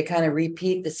 They kind of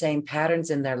repeat the same patterns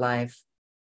in their life,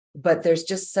 but there's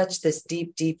just such this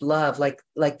deep love, like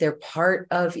they're part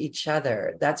of each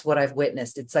other. That's what I've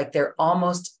witnessed. It's like they're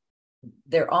almost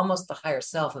the higher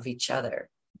self of each other.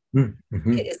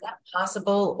 Mm-hmm. Is that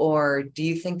possible, or do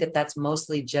you think that that's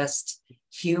mostly just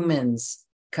humans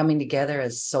coming together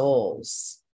as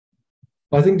souls?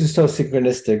 I think it's so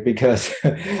synchronistic because,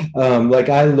 like,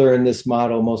 I learned this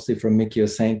model mostly from Mikio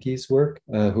Sankey's work,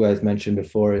 who I've mentioned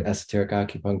before, esoteric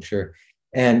acupuncture.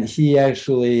 And he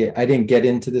actually, I didn't get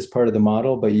into this part of the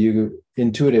model, but you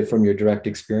intuit it from your direct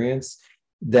experience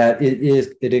that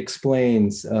it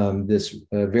explains this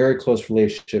very close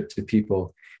relationship to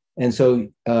people. And so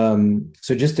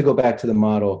just to go back to the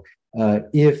model,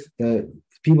 if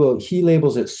people, he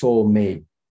labels it soul mate.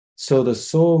 So the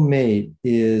soul mate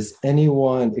is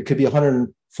anyone, it could be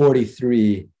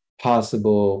 143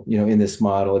 possible, in this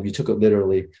model, if you took it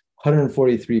literally,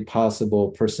 143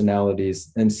 possible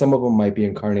personalities, and some of them might be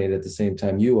incarnated at the same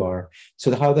time you are.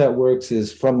 So how that works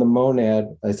is from the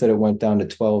monad, I said it went down to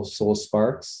 12 soul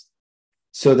sparks.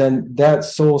 So then that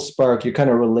soul spark, you kind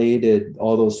of related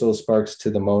all those soul sparks to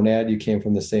the monad. You came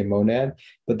from the same monad,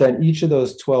 but then each of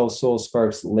those 12 soul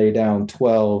sparks lay down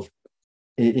 12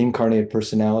 incarnated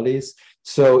personalities.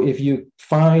 So if you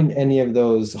find any of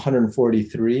those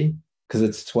 143, because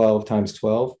it's 12 times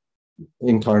 12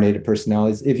 incarnated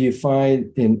personalities, if you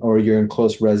find in, or you're in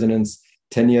close resonance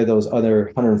to any of those other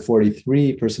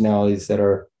 143 personalities that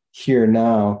are here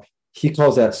now, he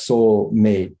calls that soul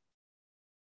mate.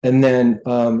 And then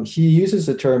he uses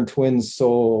the term twin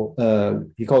soul.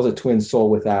 He calls it twin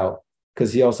soul without,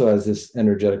 because he also has this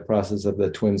energetic process of the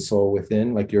twin soul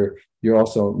within. Like you're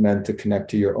also meant to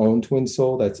connect to your own twin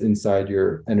soul that's inside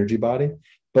your energy body,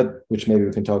 but which maybe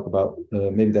we can talk about.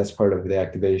 Maybe that's part of the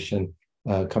activation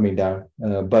coming down.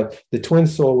 But the twin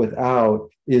soul without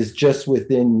is just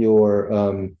within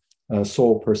your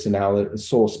soul personality,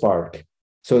 soul spark.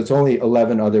 So it's only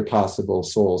 11 other possible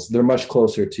souls. They're much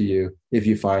closer to you if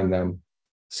you find them.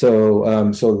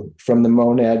 So from the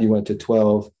monad, you went to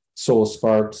 12 soul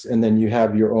sparks, and then you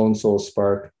have your own soul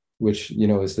spark, which,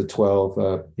 is the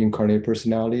 12 incarnate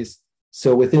personalities.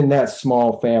 So within that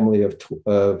small family of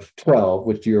 12,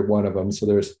 which you're one of them, so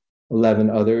there's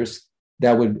 11 others,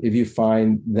 that would, if you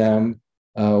find them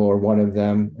or one of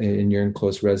them and you're in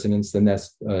close resonance, then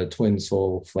that's twin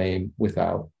soul flame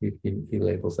without, he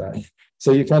labels that.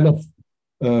 So you kind of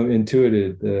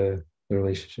intuited the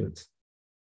relationships.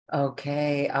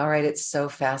 Okay, all right, it's so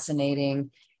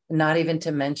fascinating. Not even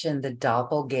to mention the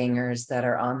doppelgangers that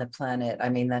are on the planet. I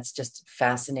mean, that's just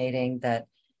fascinating that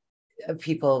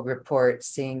people report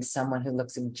seeing someone who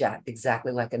looks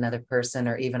exactly like another person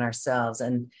or even ourselves.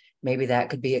 And maybe that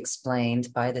could be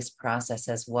explained by this process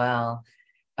as well.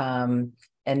 And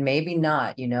maybe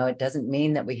not, it doesn't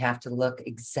mean that we have to look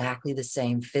exactly the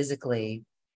same physically,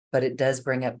 but it does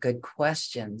bring up good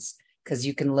questions, because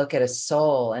you can look at a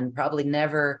soul and probably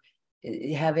never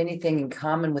have anything in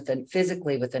common with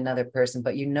physically with another person,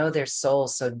 but their soul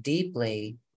so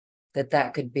deeply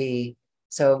that could be.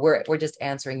 So we're just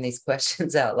answering these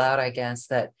questions out loud, I guess,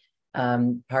 that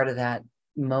part of that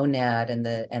monad and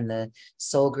the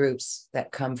soul groups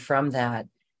that come from that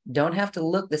don't have to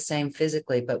look the same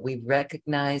physically, but we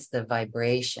recognize the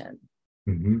vibration.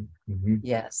 Mm-hmm. Mm-hmm.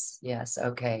 Yes,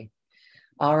 okay.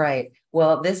 All right.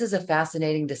 Well, this is a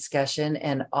fascinating discussion,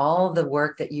 and all the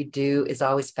work that you do is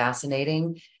always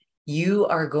fascinating. You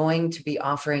are going to be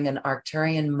offering an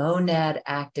Arcturian monad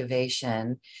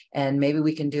activation, and maybe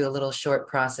we can do a little short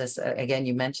process. Again,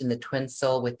 you mentioned the twin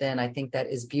soul within. I think that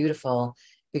is beautiful,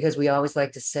 because we always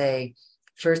like to say,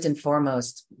 first and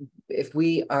foremost, if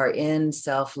we are in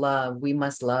self-love, we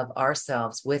must love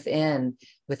ourselves within,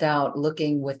 without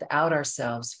looking without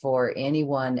ourselves for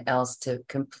anyone else to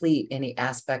complete any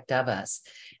aspect of us.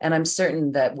 And I'm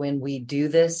certain that when we do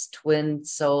this twin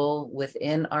soul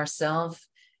within ourselves,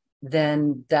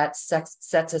 then that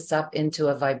sets us up into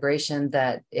a vibration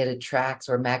that it attracts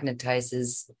or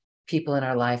magnetizes people in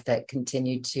our life that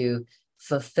continue to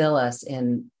fulfill us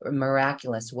in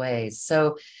miraculous ways.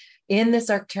 So in this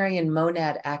Arcturian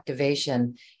monad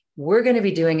activation, we're going to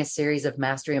be doing a series of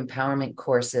mastery empowerment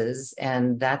courses,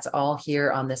 and that's all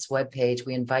here on this webpage.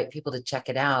 We invite people to check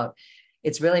it out.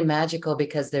 It's really magical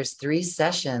because there's 3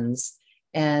 sessions,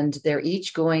 and they're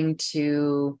each going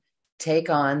to take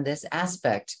on this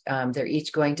aspect. They're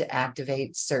each going to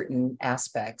activate certain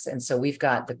aspects. And so we've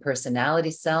got the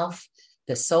personality self,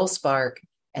 the soul spark,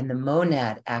 and the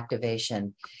monad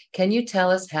activation. Can you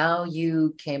tell us how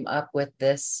you came up with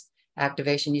this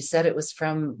activation? You said it was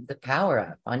from the Power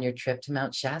Up on your trip to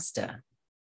Mount Shasta.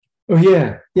 Oh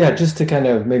yeah. Just to kind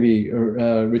of maybe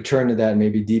return to that,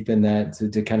 maybe deepen that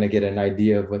to kind of get an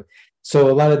idea of what. So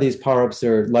a lot of these power-ups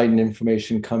are light and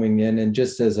information coming in, and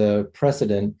just as a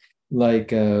precedent,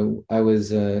 like I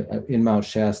was in Mount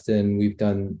Shasta, and we've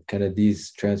done kind of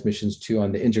these transmissions too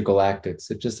on the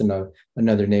intergalactics. It's just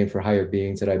another name for higher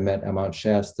beings that I met at Mount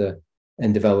Shasta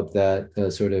and developed that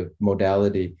sort of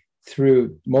modality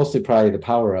through mostly probably the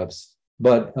power-ups.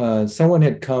 But someone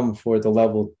had come for the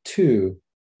level 2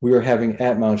 we were having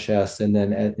at Mount Shasta, and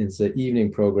then it's the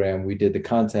evening program, we did the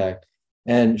contact.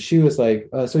 And she was like,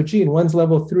 so Gene, when's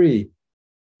level 3?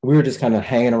 We were just kind of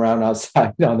hanging around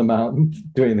outside on the mountain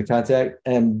doing the contact,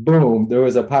 and boom, there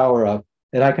was a power up.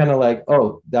 And I kind of like,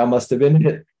 oh, that must have been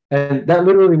it. And that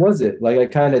literally was it. Like I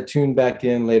kind of tuned back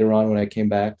in later on when I came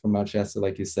back from Mount Shasta,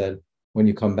 like you said, when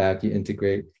you come back, you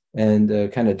integrate, and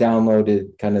kind of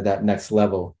downloaded kind of that next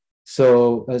level.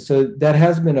 So that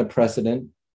has been a precedent.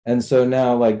 And so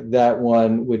now like that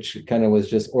one, which kind of was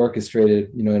just orchestrated,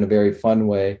 in a very fun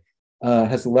way,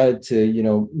 has led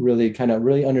to,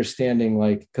 really understanding,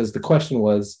 like, because the question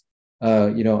was,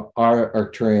 are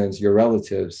Arcturians your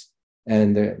relatives?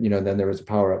 And, then there was a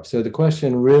power up. So the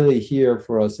question really here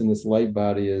for us in this light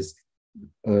body is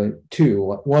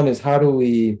 2. One is, how do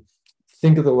we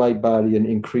think of the light body in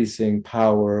increasing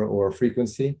power or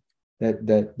frequency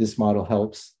that this model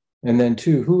helps? And then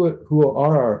 2, who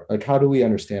are our, like, how do we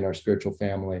understand our spiritual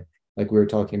family? Like we were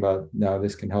talking about now,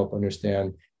 this can help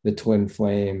understand the twin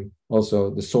flame, also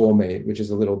the soulmate, which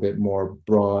is a little bit more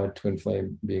broad, twin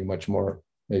flame being much more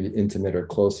maybe intimate or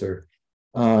closer.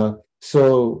 And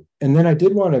then I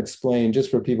did want to explain,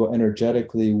 just for people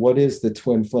energetically, what is the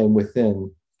twin flame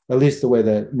within, at least the way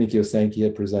that Mikio Sankey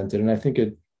had presented. And I think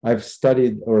I've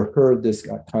studied or heard this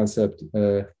concept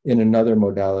in another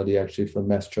modality, actually, from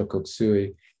Master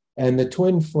Chokotsui. And the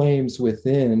twin flames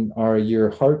within are your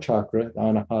heart chakra, the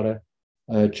Anahata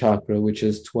chakra, which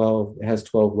is 12, it has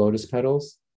 12 lotus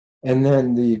petals. And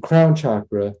then the crown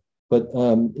chakra, but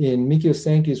in Mikio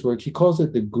Sankey's work, he calls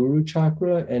it the guru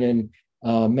chakra. And in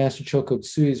Master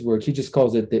Chokotsui's work, he just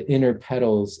calls it the inner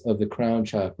petals of the crown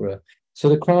chakra. So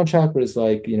the crown chakra is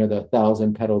like, the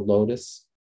 1,000-petaled lotus.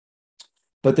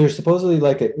 But there's supposedly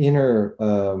like an inner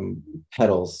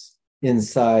petals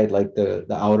inside, like the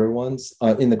outer ones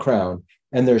in the crown,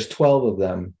 and there's 12 of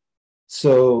them.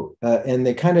 So and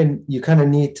you kind of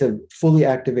need to fully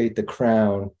activate the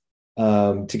crown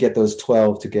to get those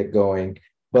 12 to get going.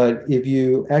 But if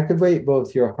you activate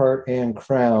both your heart and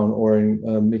crown, or in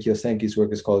Mikio Sankey's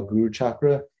work is called Guru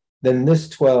Chakra, then this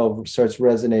 12 starts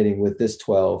resonating with this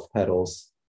 12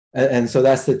 petals, and so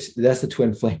that's the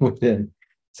twin flame within.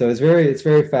 So it's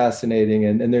very fascinating,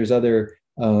 and there's other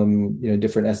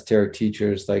different esoteric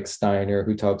teachers like Steiner,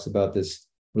 who talks about this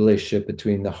relationship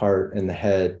between the heart and the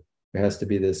head. There has to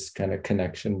be this kind of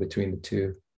connection between the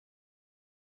two.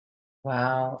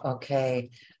 Wow.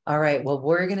 Okay. All right. Well,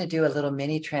 we're going to do a little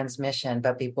mini transmission,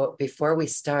 but before we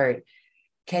start,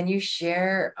 do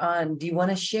you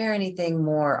want to share anything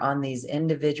more on these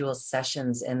individual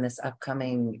sessions in this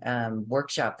upcoming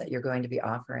workshop that you're going to be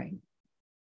offering?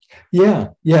 Yeah.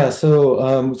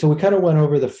 So we kind of went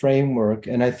over the framework,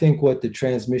 and I think what the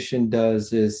transmission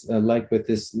does is, like with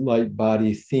this light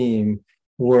body theme,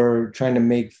 we're trying to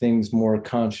make things more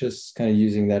conscious, kind of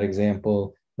using that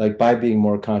example. Like by being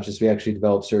more conscious, we actually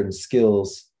develop certain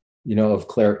skills, of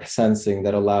clear sensing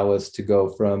that allow us to go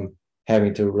from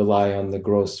having to rely on the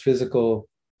gross physical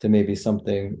to maybe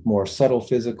something more subtle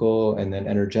physical, and then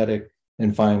energetic,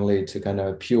 and finally to kind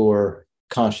of pure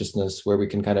consciousness, where we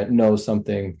can kind of know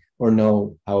something or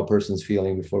know how a person's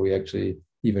feeling before we actually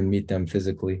even meet them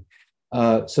physically.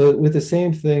 So with the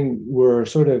same thing, we're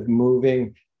sort of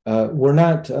moving, we're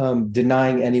not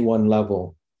denying any one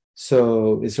level.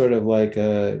 So it's sort of like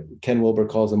Ken Wilber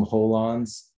calls them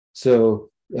hold-ons. So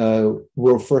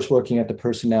we're first working at the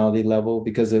personality level,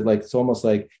 because it's almost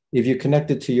like if you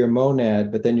connect it to your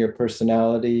monad, but then your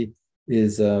personality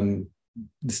is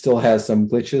still has some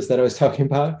glitches that I was talking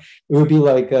about. It would be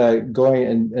like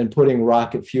going and putting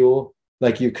rocket fuel,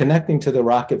 like you're connecting to the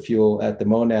rocket fuel at the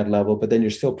monad level, but then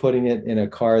you're still putting it in a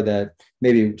car that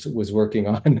maybe was working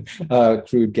on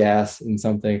crude gas and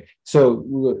something. So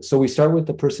we start with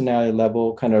the personality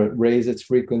level, kind of raise its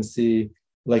frequency.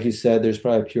 Like you said, there's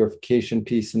probably a purification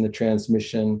piece in the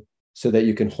transmission so that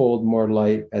you can hold more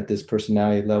light at this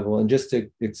personality level. And just to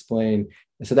explain,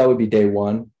 so that would be day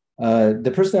one.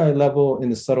 The personality level in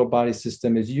the subtle body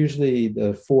system is usually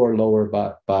the four lower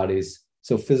bodies.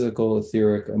 So physical,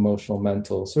 etheric, emotional,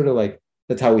 mental, sort of like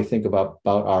that's how we think about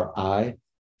our I.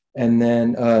 And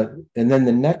then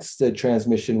the next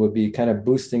transmission would be kind of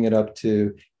boosting it up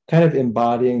to kind of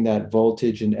embodying that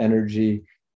voltage and energy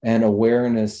and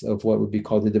awareness of what would be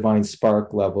called the divine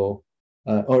spark level,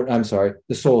 or I'm sorry,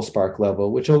 the soul spark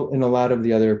level, which in a lot of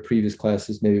the other previous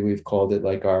classes, maybe we've called it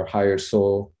like our higher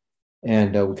soul.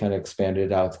 And we kind of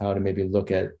expanded it out to how to maybe look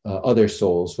at other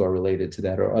souls who are related to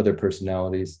that or other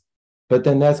personalities. But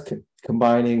then that's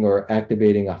combining or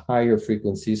activating a higher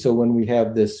frequency. So when we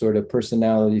have this sort of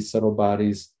personality, subtle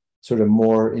bodies sort of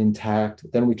more intact,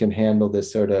 then we can handle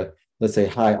this sort of, let's say,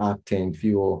 high octane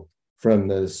fuel from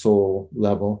the soul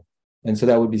level. And so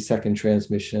that would be second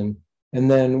transmission. And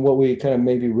then what we kind of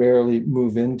maybe rarely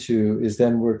move into is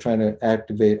then we're trying to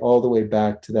activate all the way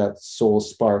back to that soul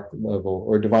spark level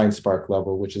or divine spark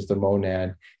level, which is the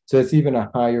monad. So it's even a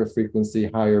higher frequency,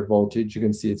 higher voltage. You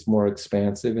can see it's more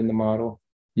expansive in the model.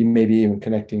 You may be even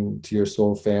connecting to your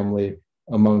soul family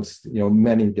amongst,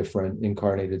 many different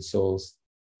incarnated souls.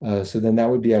 So then that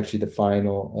would be actually the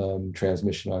final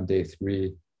transmission on day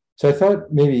 3. So I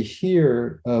thought maybe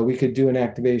here we could do an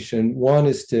activation. One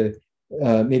is to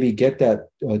maybe get that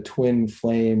twin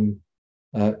flame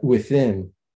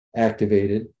within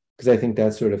activated, because I think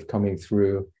that's sort of coming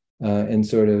through. And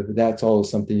sort of that's all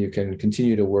something you can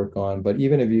continue to work on. But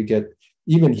even if you get,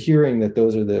 even hearing that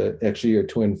those are actually your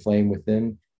twin flame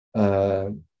within,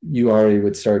 you already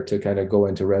would start to kind of go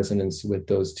into resonance with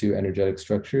those two energetic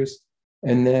structures.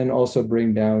 And then also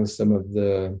bring down some of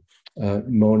the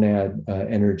monad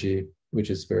energy, which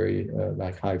is very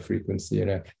like high frequency and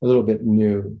a little bit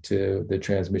new to the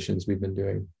transmissions we've been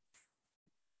doing.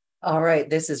 All right,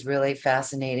 this is really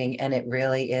fascinating, and it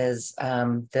really is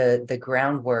the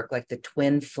groundwork, like the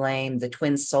twin flame, the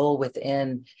twin soul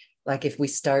within. Like if we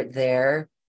start there,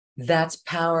 that's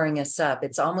powering us up.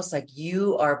 It's almost like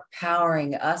you are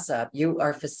powering us up. You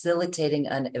are facilitating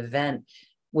an event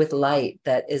with light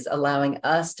that is allowing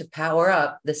us to power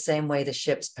up the same way the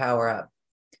ships power up.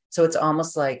 So it's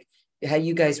almost like how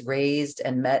you guys raised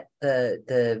and met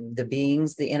the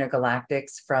beings, the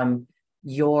intergalactics, from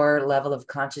your level of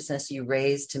consciousness you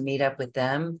raised to meet up with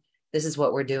them. This is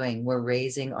what we're doing. We're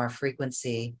raising our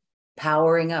frequency,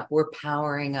 powering up. We're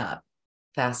powering up.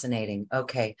 Fascinating.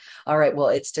 Okay. All right. Well,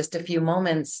 it's just a few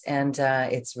moments and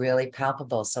it's really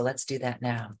palpable. So let's do that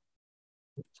now.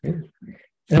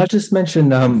 And I'll just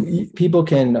mention, people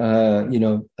can,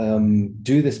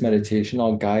 do this meditation.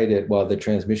 I'll guide it while the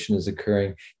transmission is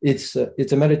occurring. It's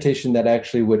a meditation that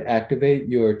actually would activate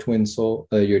your twin soul,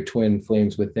 your twin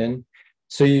flames within.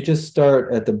 So you just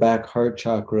start at the back heart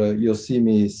chakra. You'll see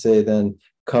me say then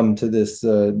come to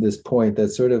this point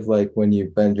that's sort of like when you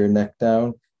bend your neck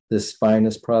down, this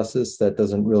spinous process that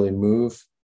doesn't really move.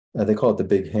 They call it the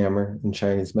big hammer in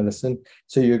Chinese medicine.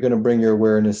 So you're going to bring your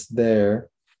awareness there.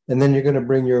 And then you're going to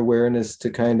bring your awareness to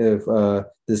kind of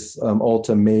this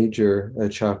Alta Major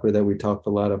chakra that we talked a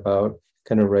lot about,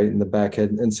 kind of right in the back head.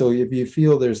 And so if you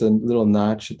feel there's a little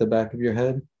notch at the back of your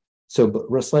head, so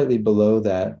slightly below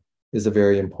that is a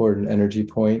very important energy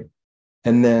point.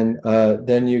 And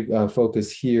then you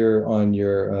focus here on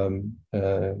your,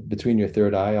 between your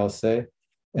third eye, I'll say.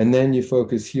 And then you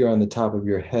focus here on the top of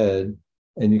your head,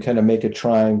 and you kind of make a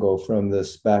triangle from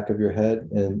this back of your head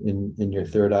and in your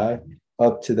third eye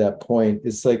up to that point.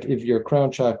 It's like if your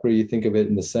crown chakra, you think of it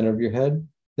in the center of your head,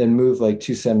 then move like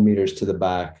 2 centimeters to the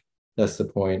back. That's the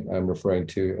point I'm referring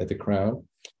to at the crown.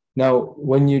 Now,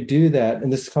 when you do that,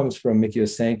 and this comes from Mikio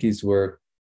Sankey's work,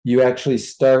 you actually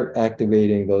start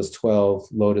activating those 12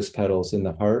 lotus petals in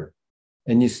the heart.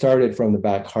 And you started from the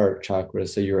back heart chakra.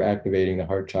 So you're activating the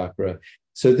heart chakra.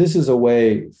 So this is a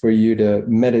way for you to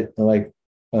meditate, like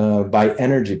by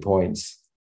energy points,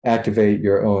 activate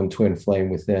your own twin flame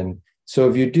within. So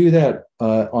if you do that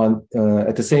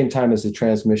at the same time as the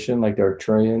transmission, like the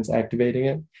Arcturians activating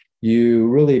it, you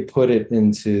really put it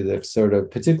into the sort of,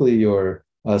 particularly your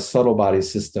subtle body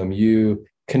system. You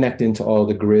connect into all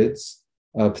the grids,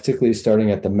 particularly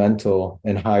starting at the mental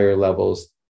and higher levels,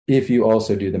 if you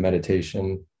also do the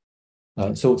meditation.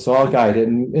 So I'll guide it,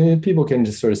 and people can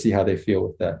just sort of see how they feel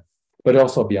with that. but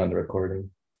also be on the recording.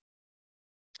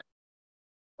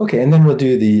 Okay, and then we'll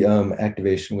do the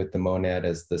activation with the monad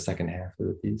as the second half of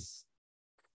the piece.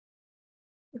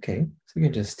 Okay, so you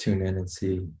can just tune in and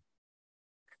see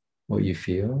what you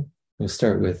feel. We'll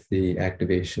start with the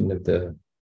activation of the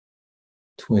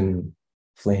twin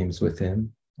flames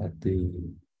within at the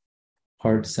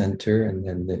heart center and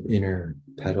then the inner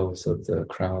petals of the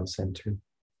crown center.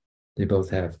 They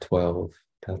both have 12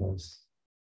 petals.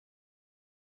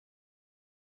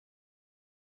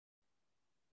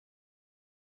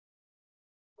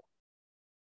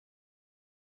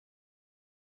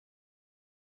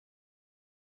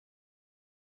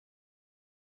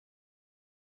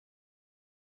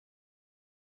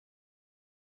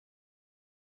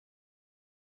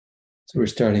 So we're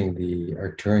starting the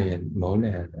Arcturian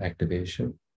monad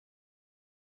activation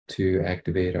to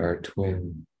activate our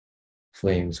twin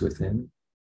flames within.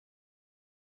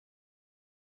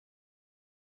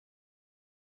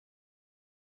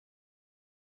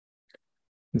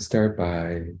 And start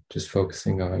by just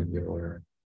focusing on your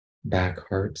back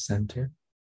heart center.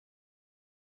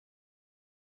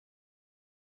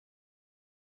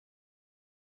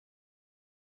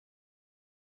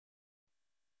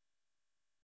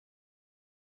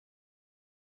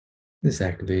 This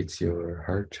activates your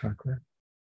heart chakra.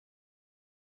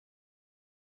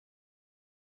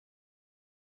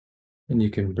 And you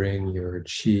can bring your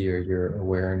chi or your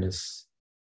awareness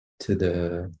to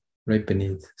the right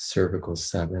beneath cervical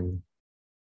 7,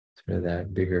 sort of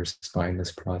that bigger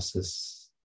spinous process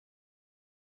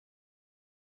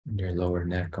in your lower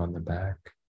neck on the back.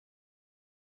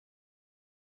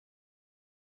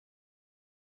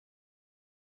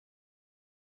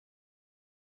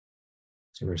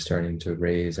 So we're starting to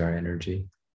raise our energy.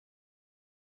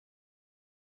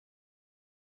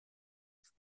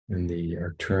 And the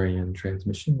Arcturian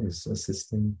transmission is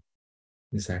assisting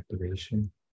this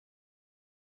activation.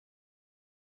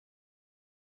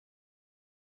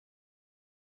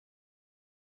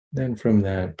 Then from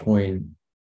that point,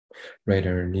 right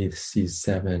underneath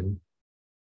C7,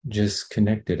 just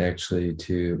connect it actually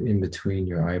to in between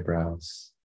your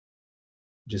eyebrows.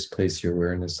 Just place your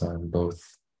awareness on both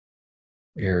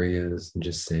areas and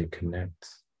just say connect.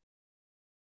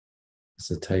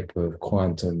 It's a type of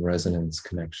quantum resonance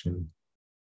connection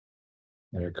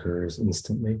that occurs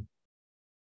instantly,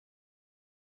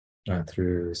 not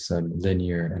through some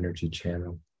linear energy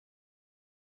channel,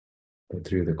 but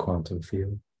through the quantum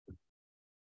field.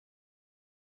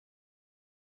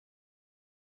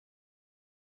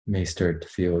 You may start to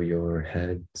feel your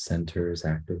head centers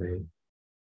activate.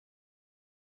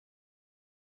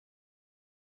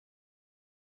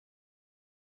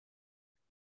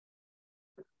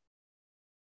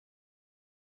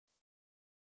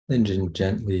 Then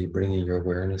gently bringing your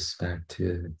awareness back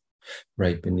to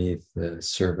right beneath the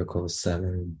cervical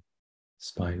 7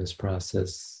 spinous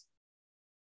process,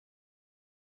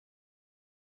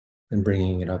 and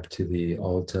bringing it up to the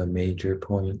Alta major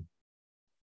point.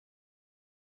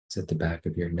 It's at the back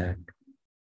of your neck.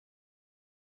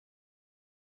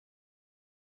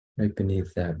 Right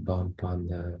beneath that bump on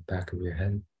the back of your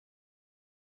head,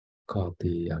 called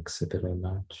the occipital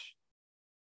notch.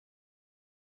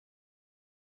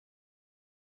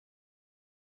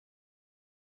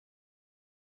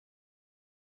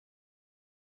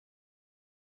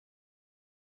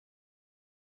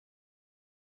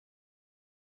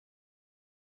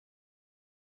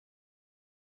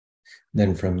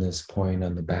 Then from this point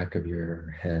on the back of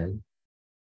your head,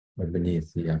 or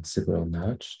beneath the occipital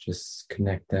notch, just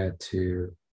connect that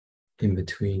to in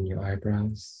between your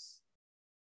eyebrows.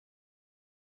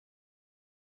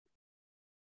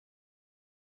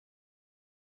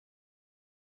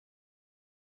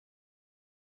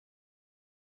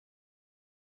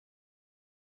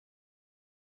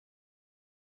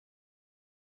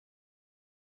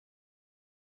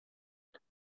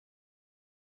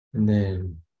 And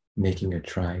then making a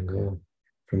triangle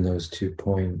from those 2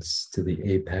 points to the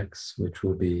apex, which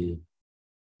will be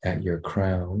at your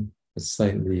crown, but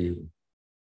slightly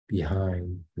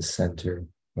behind the center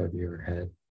of your head,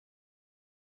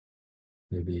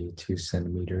 maybe 2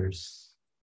 centimeters.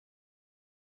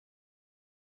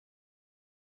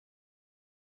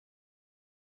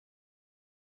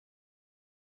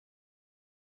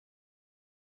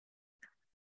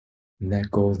 And that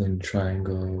golden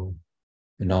triangle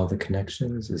and all the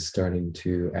connections is starting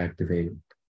to activate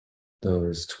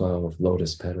those 12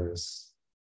 lotus petals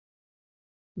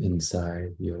inside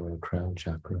your crown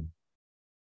chakra.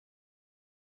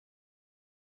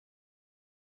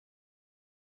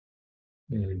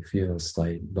 And you feel a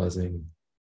slight buzzing,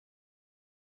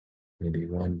 maybe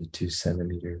 1 to 2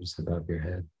 centimeters above your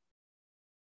head.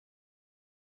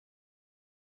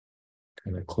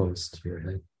 kind of close to your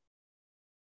head.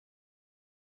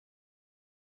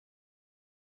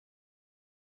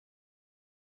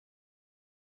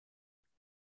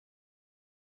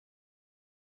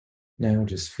 Now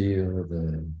just feel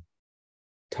the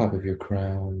top of your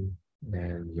crown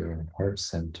and your heart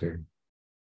center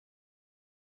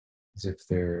as if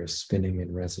they're spinning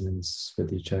in resonance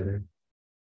with each other.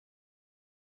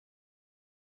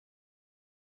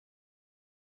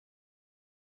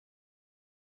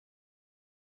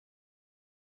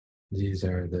 These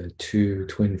are the two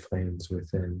twin flames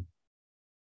within.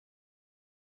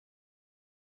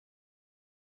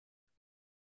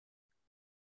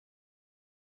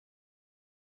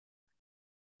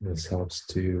 This helps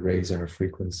to raise our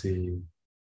frequency,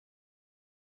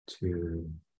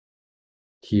 to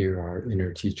hear our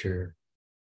inner teacher,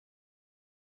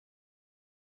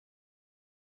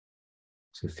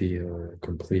 to feel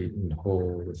complete and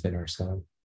whole within ourselves.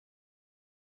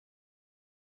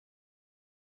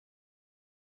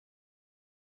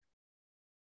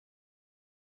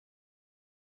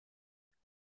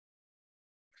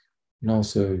 And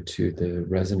also to the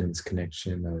resonance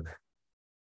connection of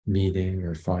meeting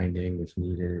or finding, if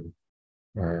needed,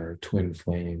 our twin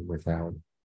flame without.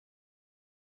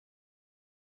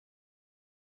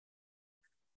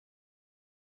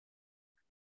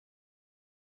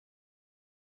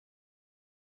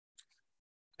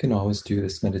 You can always do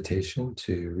this meditation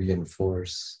to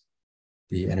reinforce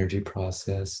the energy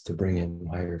process, to bring in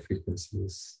higher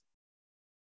frequencies,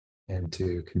 and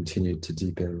to continue to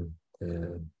deepen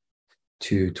the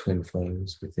two twin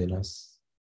flames within us.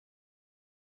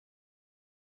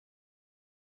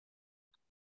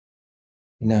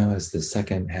 Now, as the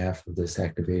second half of this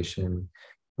activation,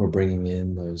 we're bringing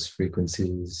in those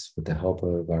frequencies with the help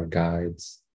of our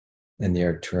guides and the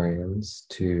Arcturians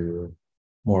to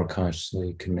more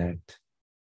consciously connect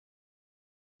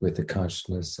with the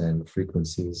consciousness and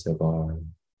frequencies of our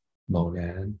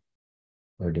monad,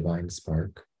 or divine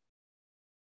spark.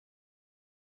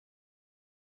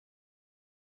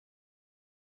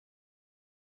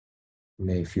 You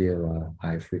may feel a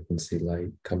high frequency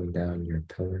light coming down your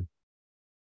pillar.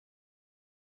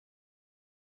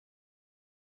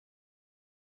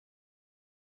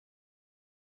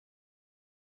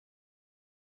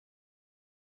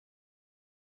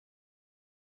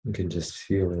 You can just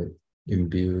feel it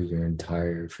imbue your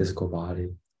entire physical body,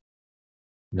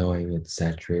 knowing it's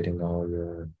saturating all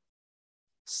your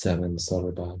 7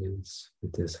 solar bodies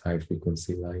with this high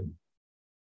frequency light.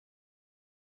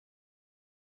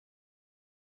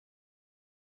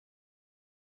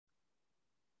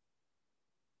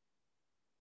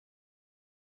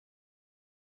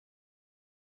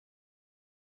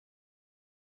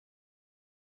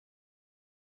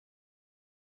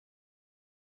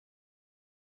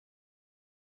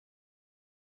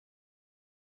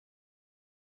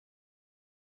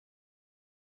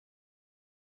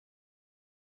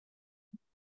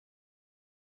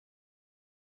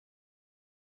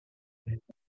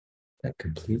 That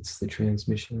completes the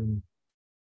transmission.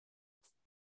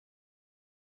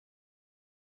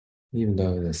 Even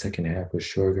though the second half was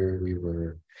shorter, we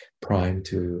were primed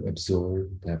to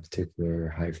absorb that particular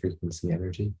high frequency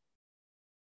energy.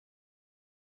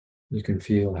 You can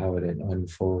feel how it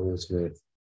unfolds with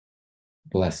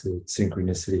blessed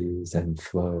synchronicities and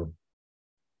flow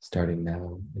starting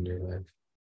now in your life.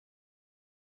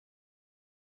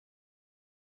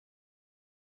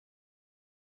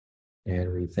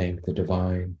 And we thank the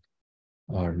divine,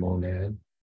 our monad,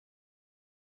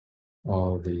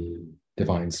 all the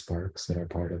divine sparks that are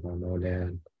part of our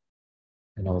monad,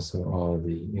 and also all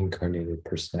the incarnated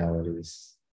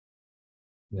personalities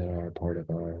that are part of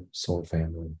our soul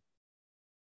family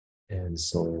and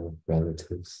soul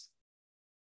relatives.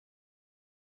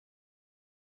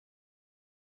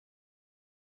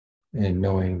 And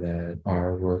knowing that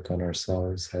our work on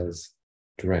ourselves has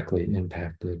directly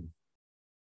impacted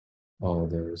all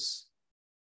of those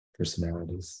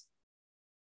personalities.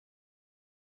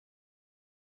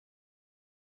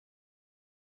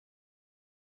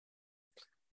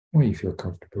 When you feel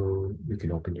comfortable, you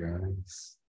can open your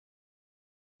eyes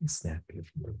and snap your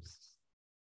fingers.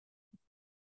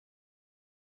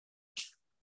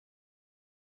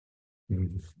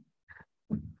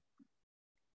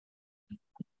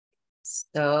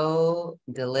 So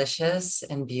delicious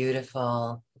and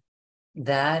beautiful.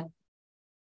 That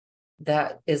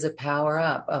is a power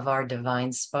up of our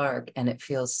divine spark, and it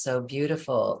feels so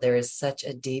beautiful. There is such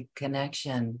a deep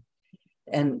connection.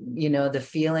 And, the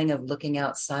feeling of looking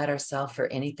outside ourselves for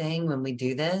anything when we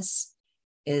do this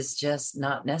is just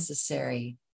not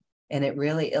necessary. And it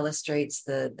really illustrates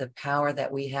the power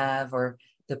that we have, or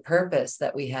the purpose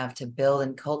that we have to build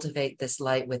and cultivate this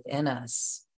light within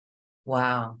us.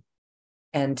 Wow.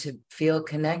 And to feel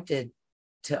connected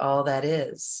to all that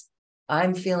is.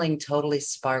 I'm feeling totally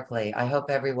sparkly. I hope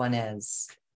everyone is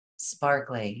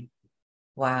sparkly.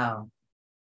 Wow.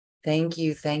 Thank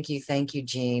you, thank you, thank you,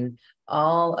 Jean.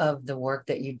 All of the work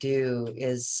that you do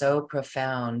is so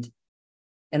profound.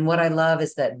 And what I love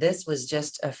is that this was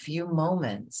just a few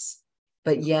moments,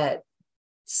 but yet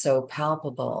so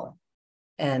palpable.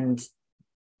 And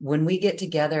when we get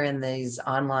together in these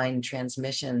online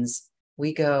transmissions,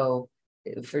 we go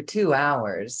for 2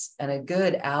 hours, and a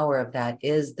good hour of that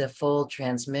is the full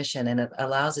transmission. And it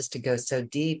allows us to go so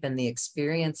deep, and the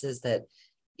experiences that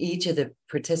each of the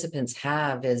participants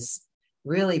have is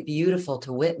really beautiful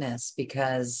to witness,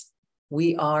 because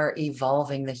we are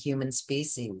evolving the human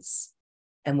species,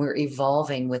 and we're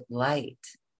evolving with light.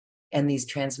 And these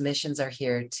transmissions are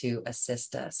here to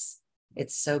assist us.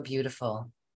 It's so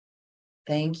beautiful.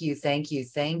 Thank you, thank you,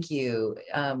 thank you.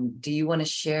 Do you want to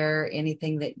share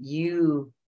anything that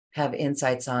you have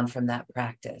insights on from that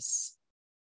practice?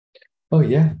 Oh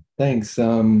yeah, thanks.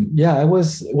 Yeah,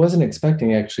 wasn't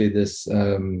expecting actually this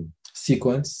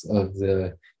sequence of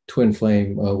the twin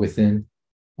flame within.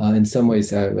 In some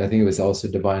ways, I think it was also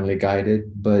divinely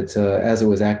guided. But as it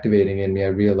was activating in me, I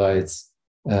realized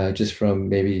just from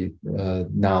maybe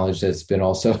knowledge that's been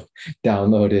also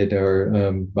downloaded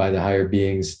or by the higher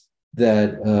beings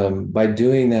that by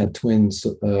doing that twin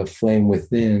flame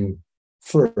within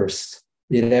first,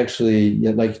 it actually,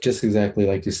 yeah, like just exactly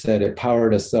like you said, it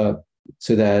powered us up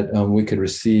so that we could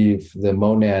receive the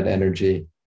monad energy.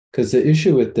 Because the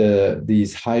issue with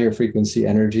these higher frequency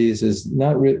energies is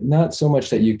not so much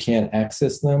that you can't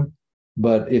access them,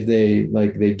 but if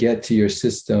they get to your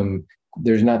system,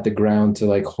 there's not the ground to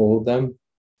like hold them.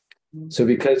 So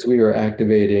because we were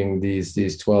activating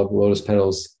these 12 lotus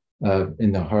petals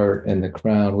in the heart and the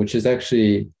crown, which is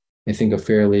actually, I think, a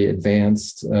fairly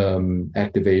advanced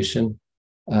activation,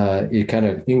 it kind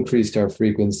of increased our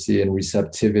frequency and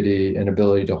receptivity and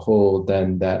ability to hold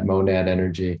then that monad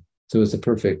energy. So it's a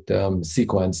perfect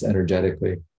sequence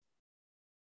energetically.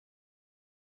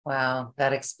 Wow,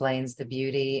 that explains the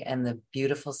beauty and the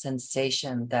beautiful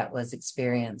sensation that was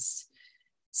experienced.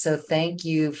 So thank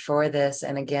you for this.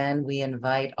 And again, we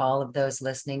invite all of those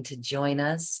listening to join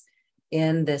us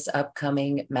in this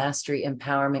upcoming Mastery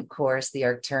Empowerment course, the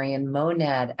Arcturian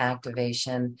Monad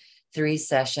Activation, 3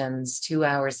 sessions, 2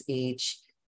 hours each,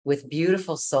 with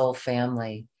beautiful soul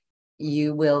family.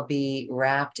 You will be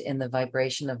wrapped in the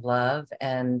vibration of love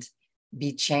and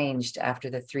be changed after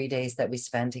the 3 days that we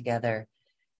spend together.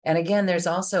 And again, there's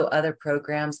also other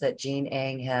programs that Jean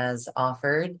Eng has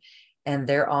offered, and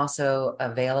they're also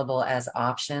available as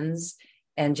options.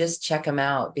 And just check them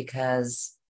out,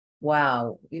 because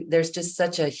wow, there's just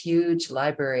such a huge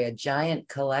library, a giant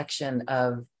collection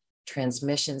of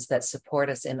transmissions that support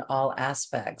us in all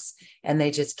aspects. And they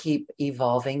just keep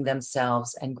evolving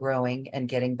themselves and growing and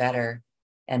getting better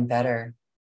and better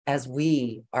as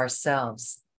we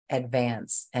ourselves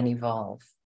advance and evolve.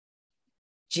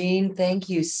 Jean, thank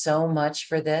you so much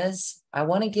for this. I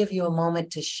want to give you a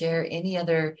moment to share any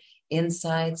other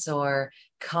insights or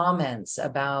comments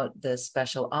about the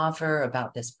special offer,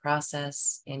 about this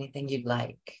process, anything you'd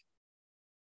like.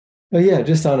 Oh yeah,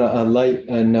 just on a light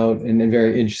note, and then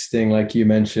very interesting, like you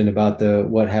mentioned about the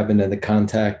what happened in the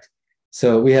contact.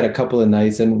 So we had a couple of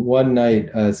nights, and one night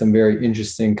some very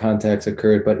interesting contacts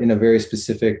occurred, but in a very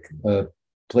specific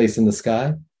place in the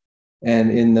sky.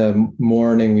 And in the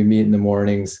morning, we meet in the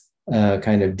mornings,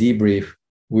 kind of debrief.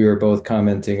 We were both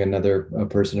commenting, another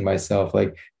person and myself,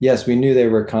 like, yes, we knew they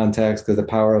were contacts because the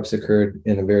power ups occurred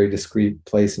in a very discrete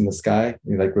place in the sky,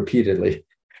 like repeatedly,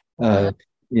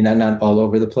 not all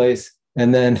over the place.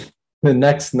 And then the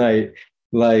next night,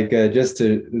 like just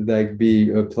to like be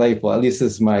playful, at least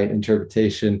this is my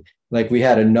interpretation. Like we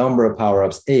had a number of power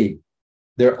ups, 8.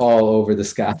 They're all over the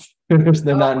sky.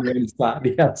 They're not in one spot.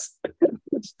 Yes.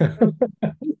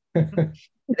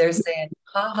 They're saying,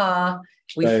 haha,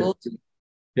 we Right. fooled you.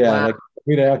 Yeah, Wow. like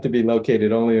we don't have to be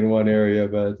located only in one area,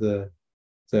 but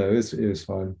so it was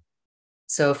fun.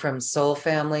 So from Soul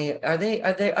Family, are they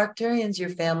Arcturians your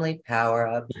family power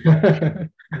up?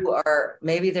 You are,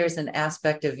 maybe there's an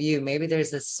aspect of you, maybe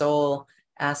there's a soul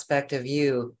aspect of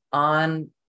you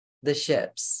on the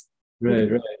ships.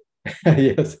 Right, right.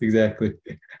 Yes, exactly.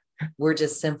 We're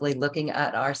just simply looking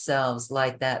at ourselves,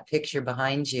 like that picture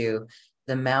behind you,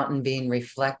 the mountain being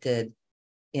reflected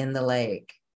in the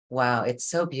lake. Wow, it's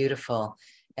so beautiful,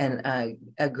 and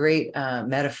a great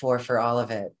metaphor for all of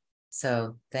it.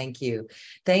 So thank you.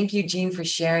 Thank you, Jean, for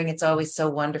sharing. It's always so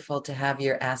wonderful to have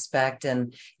your aspect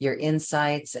and your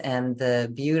insights and the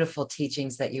beautiful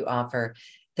teachings that you offer.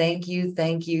 Thank you,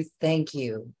 thank you, thank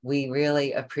you. We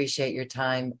really appreciate your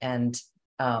time and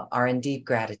are in deep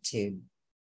gratitude.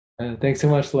 Thanks so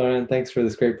much, Lauren. Thanks for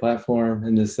this great platform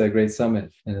and this great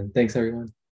summit. And thanks,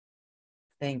 everyone.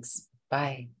 Thanks.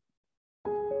 Bye.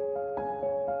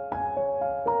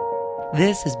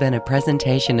 This has been a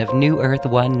presentation of New Earth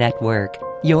One Network,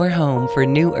 your home for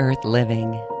New Earth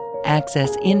living.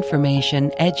 Access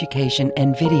information, education,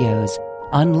 and videos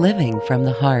on living from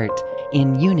the heart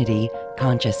in Unity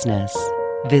Consciousness.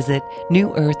 Visit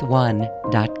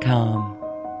newearth1.com.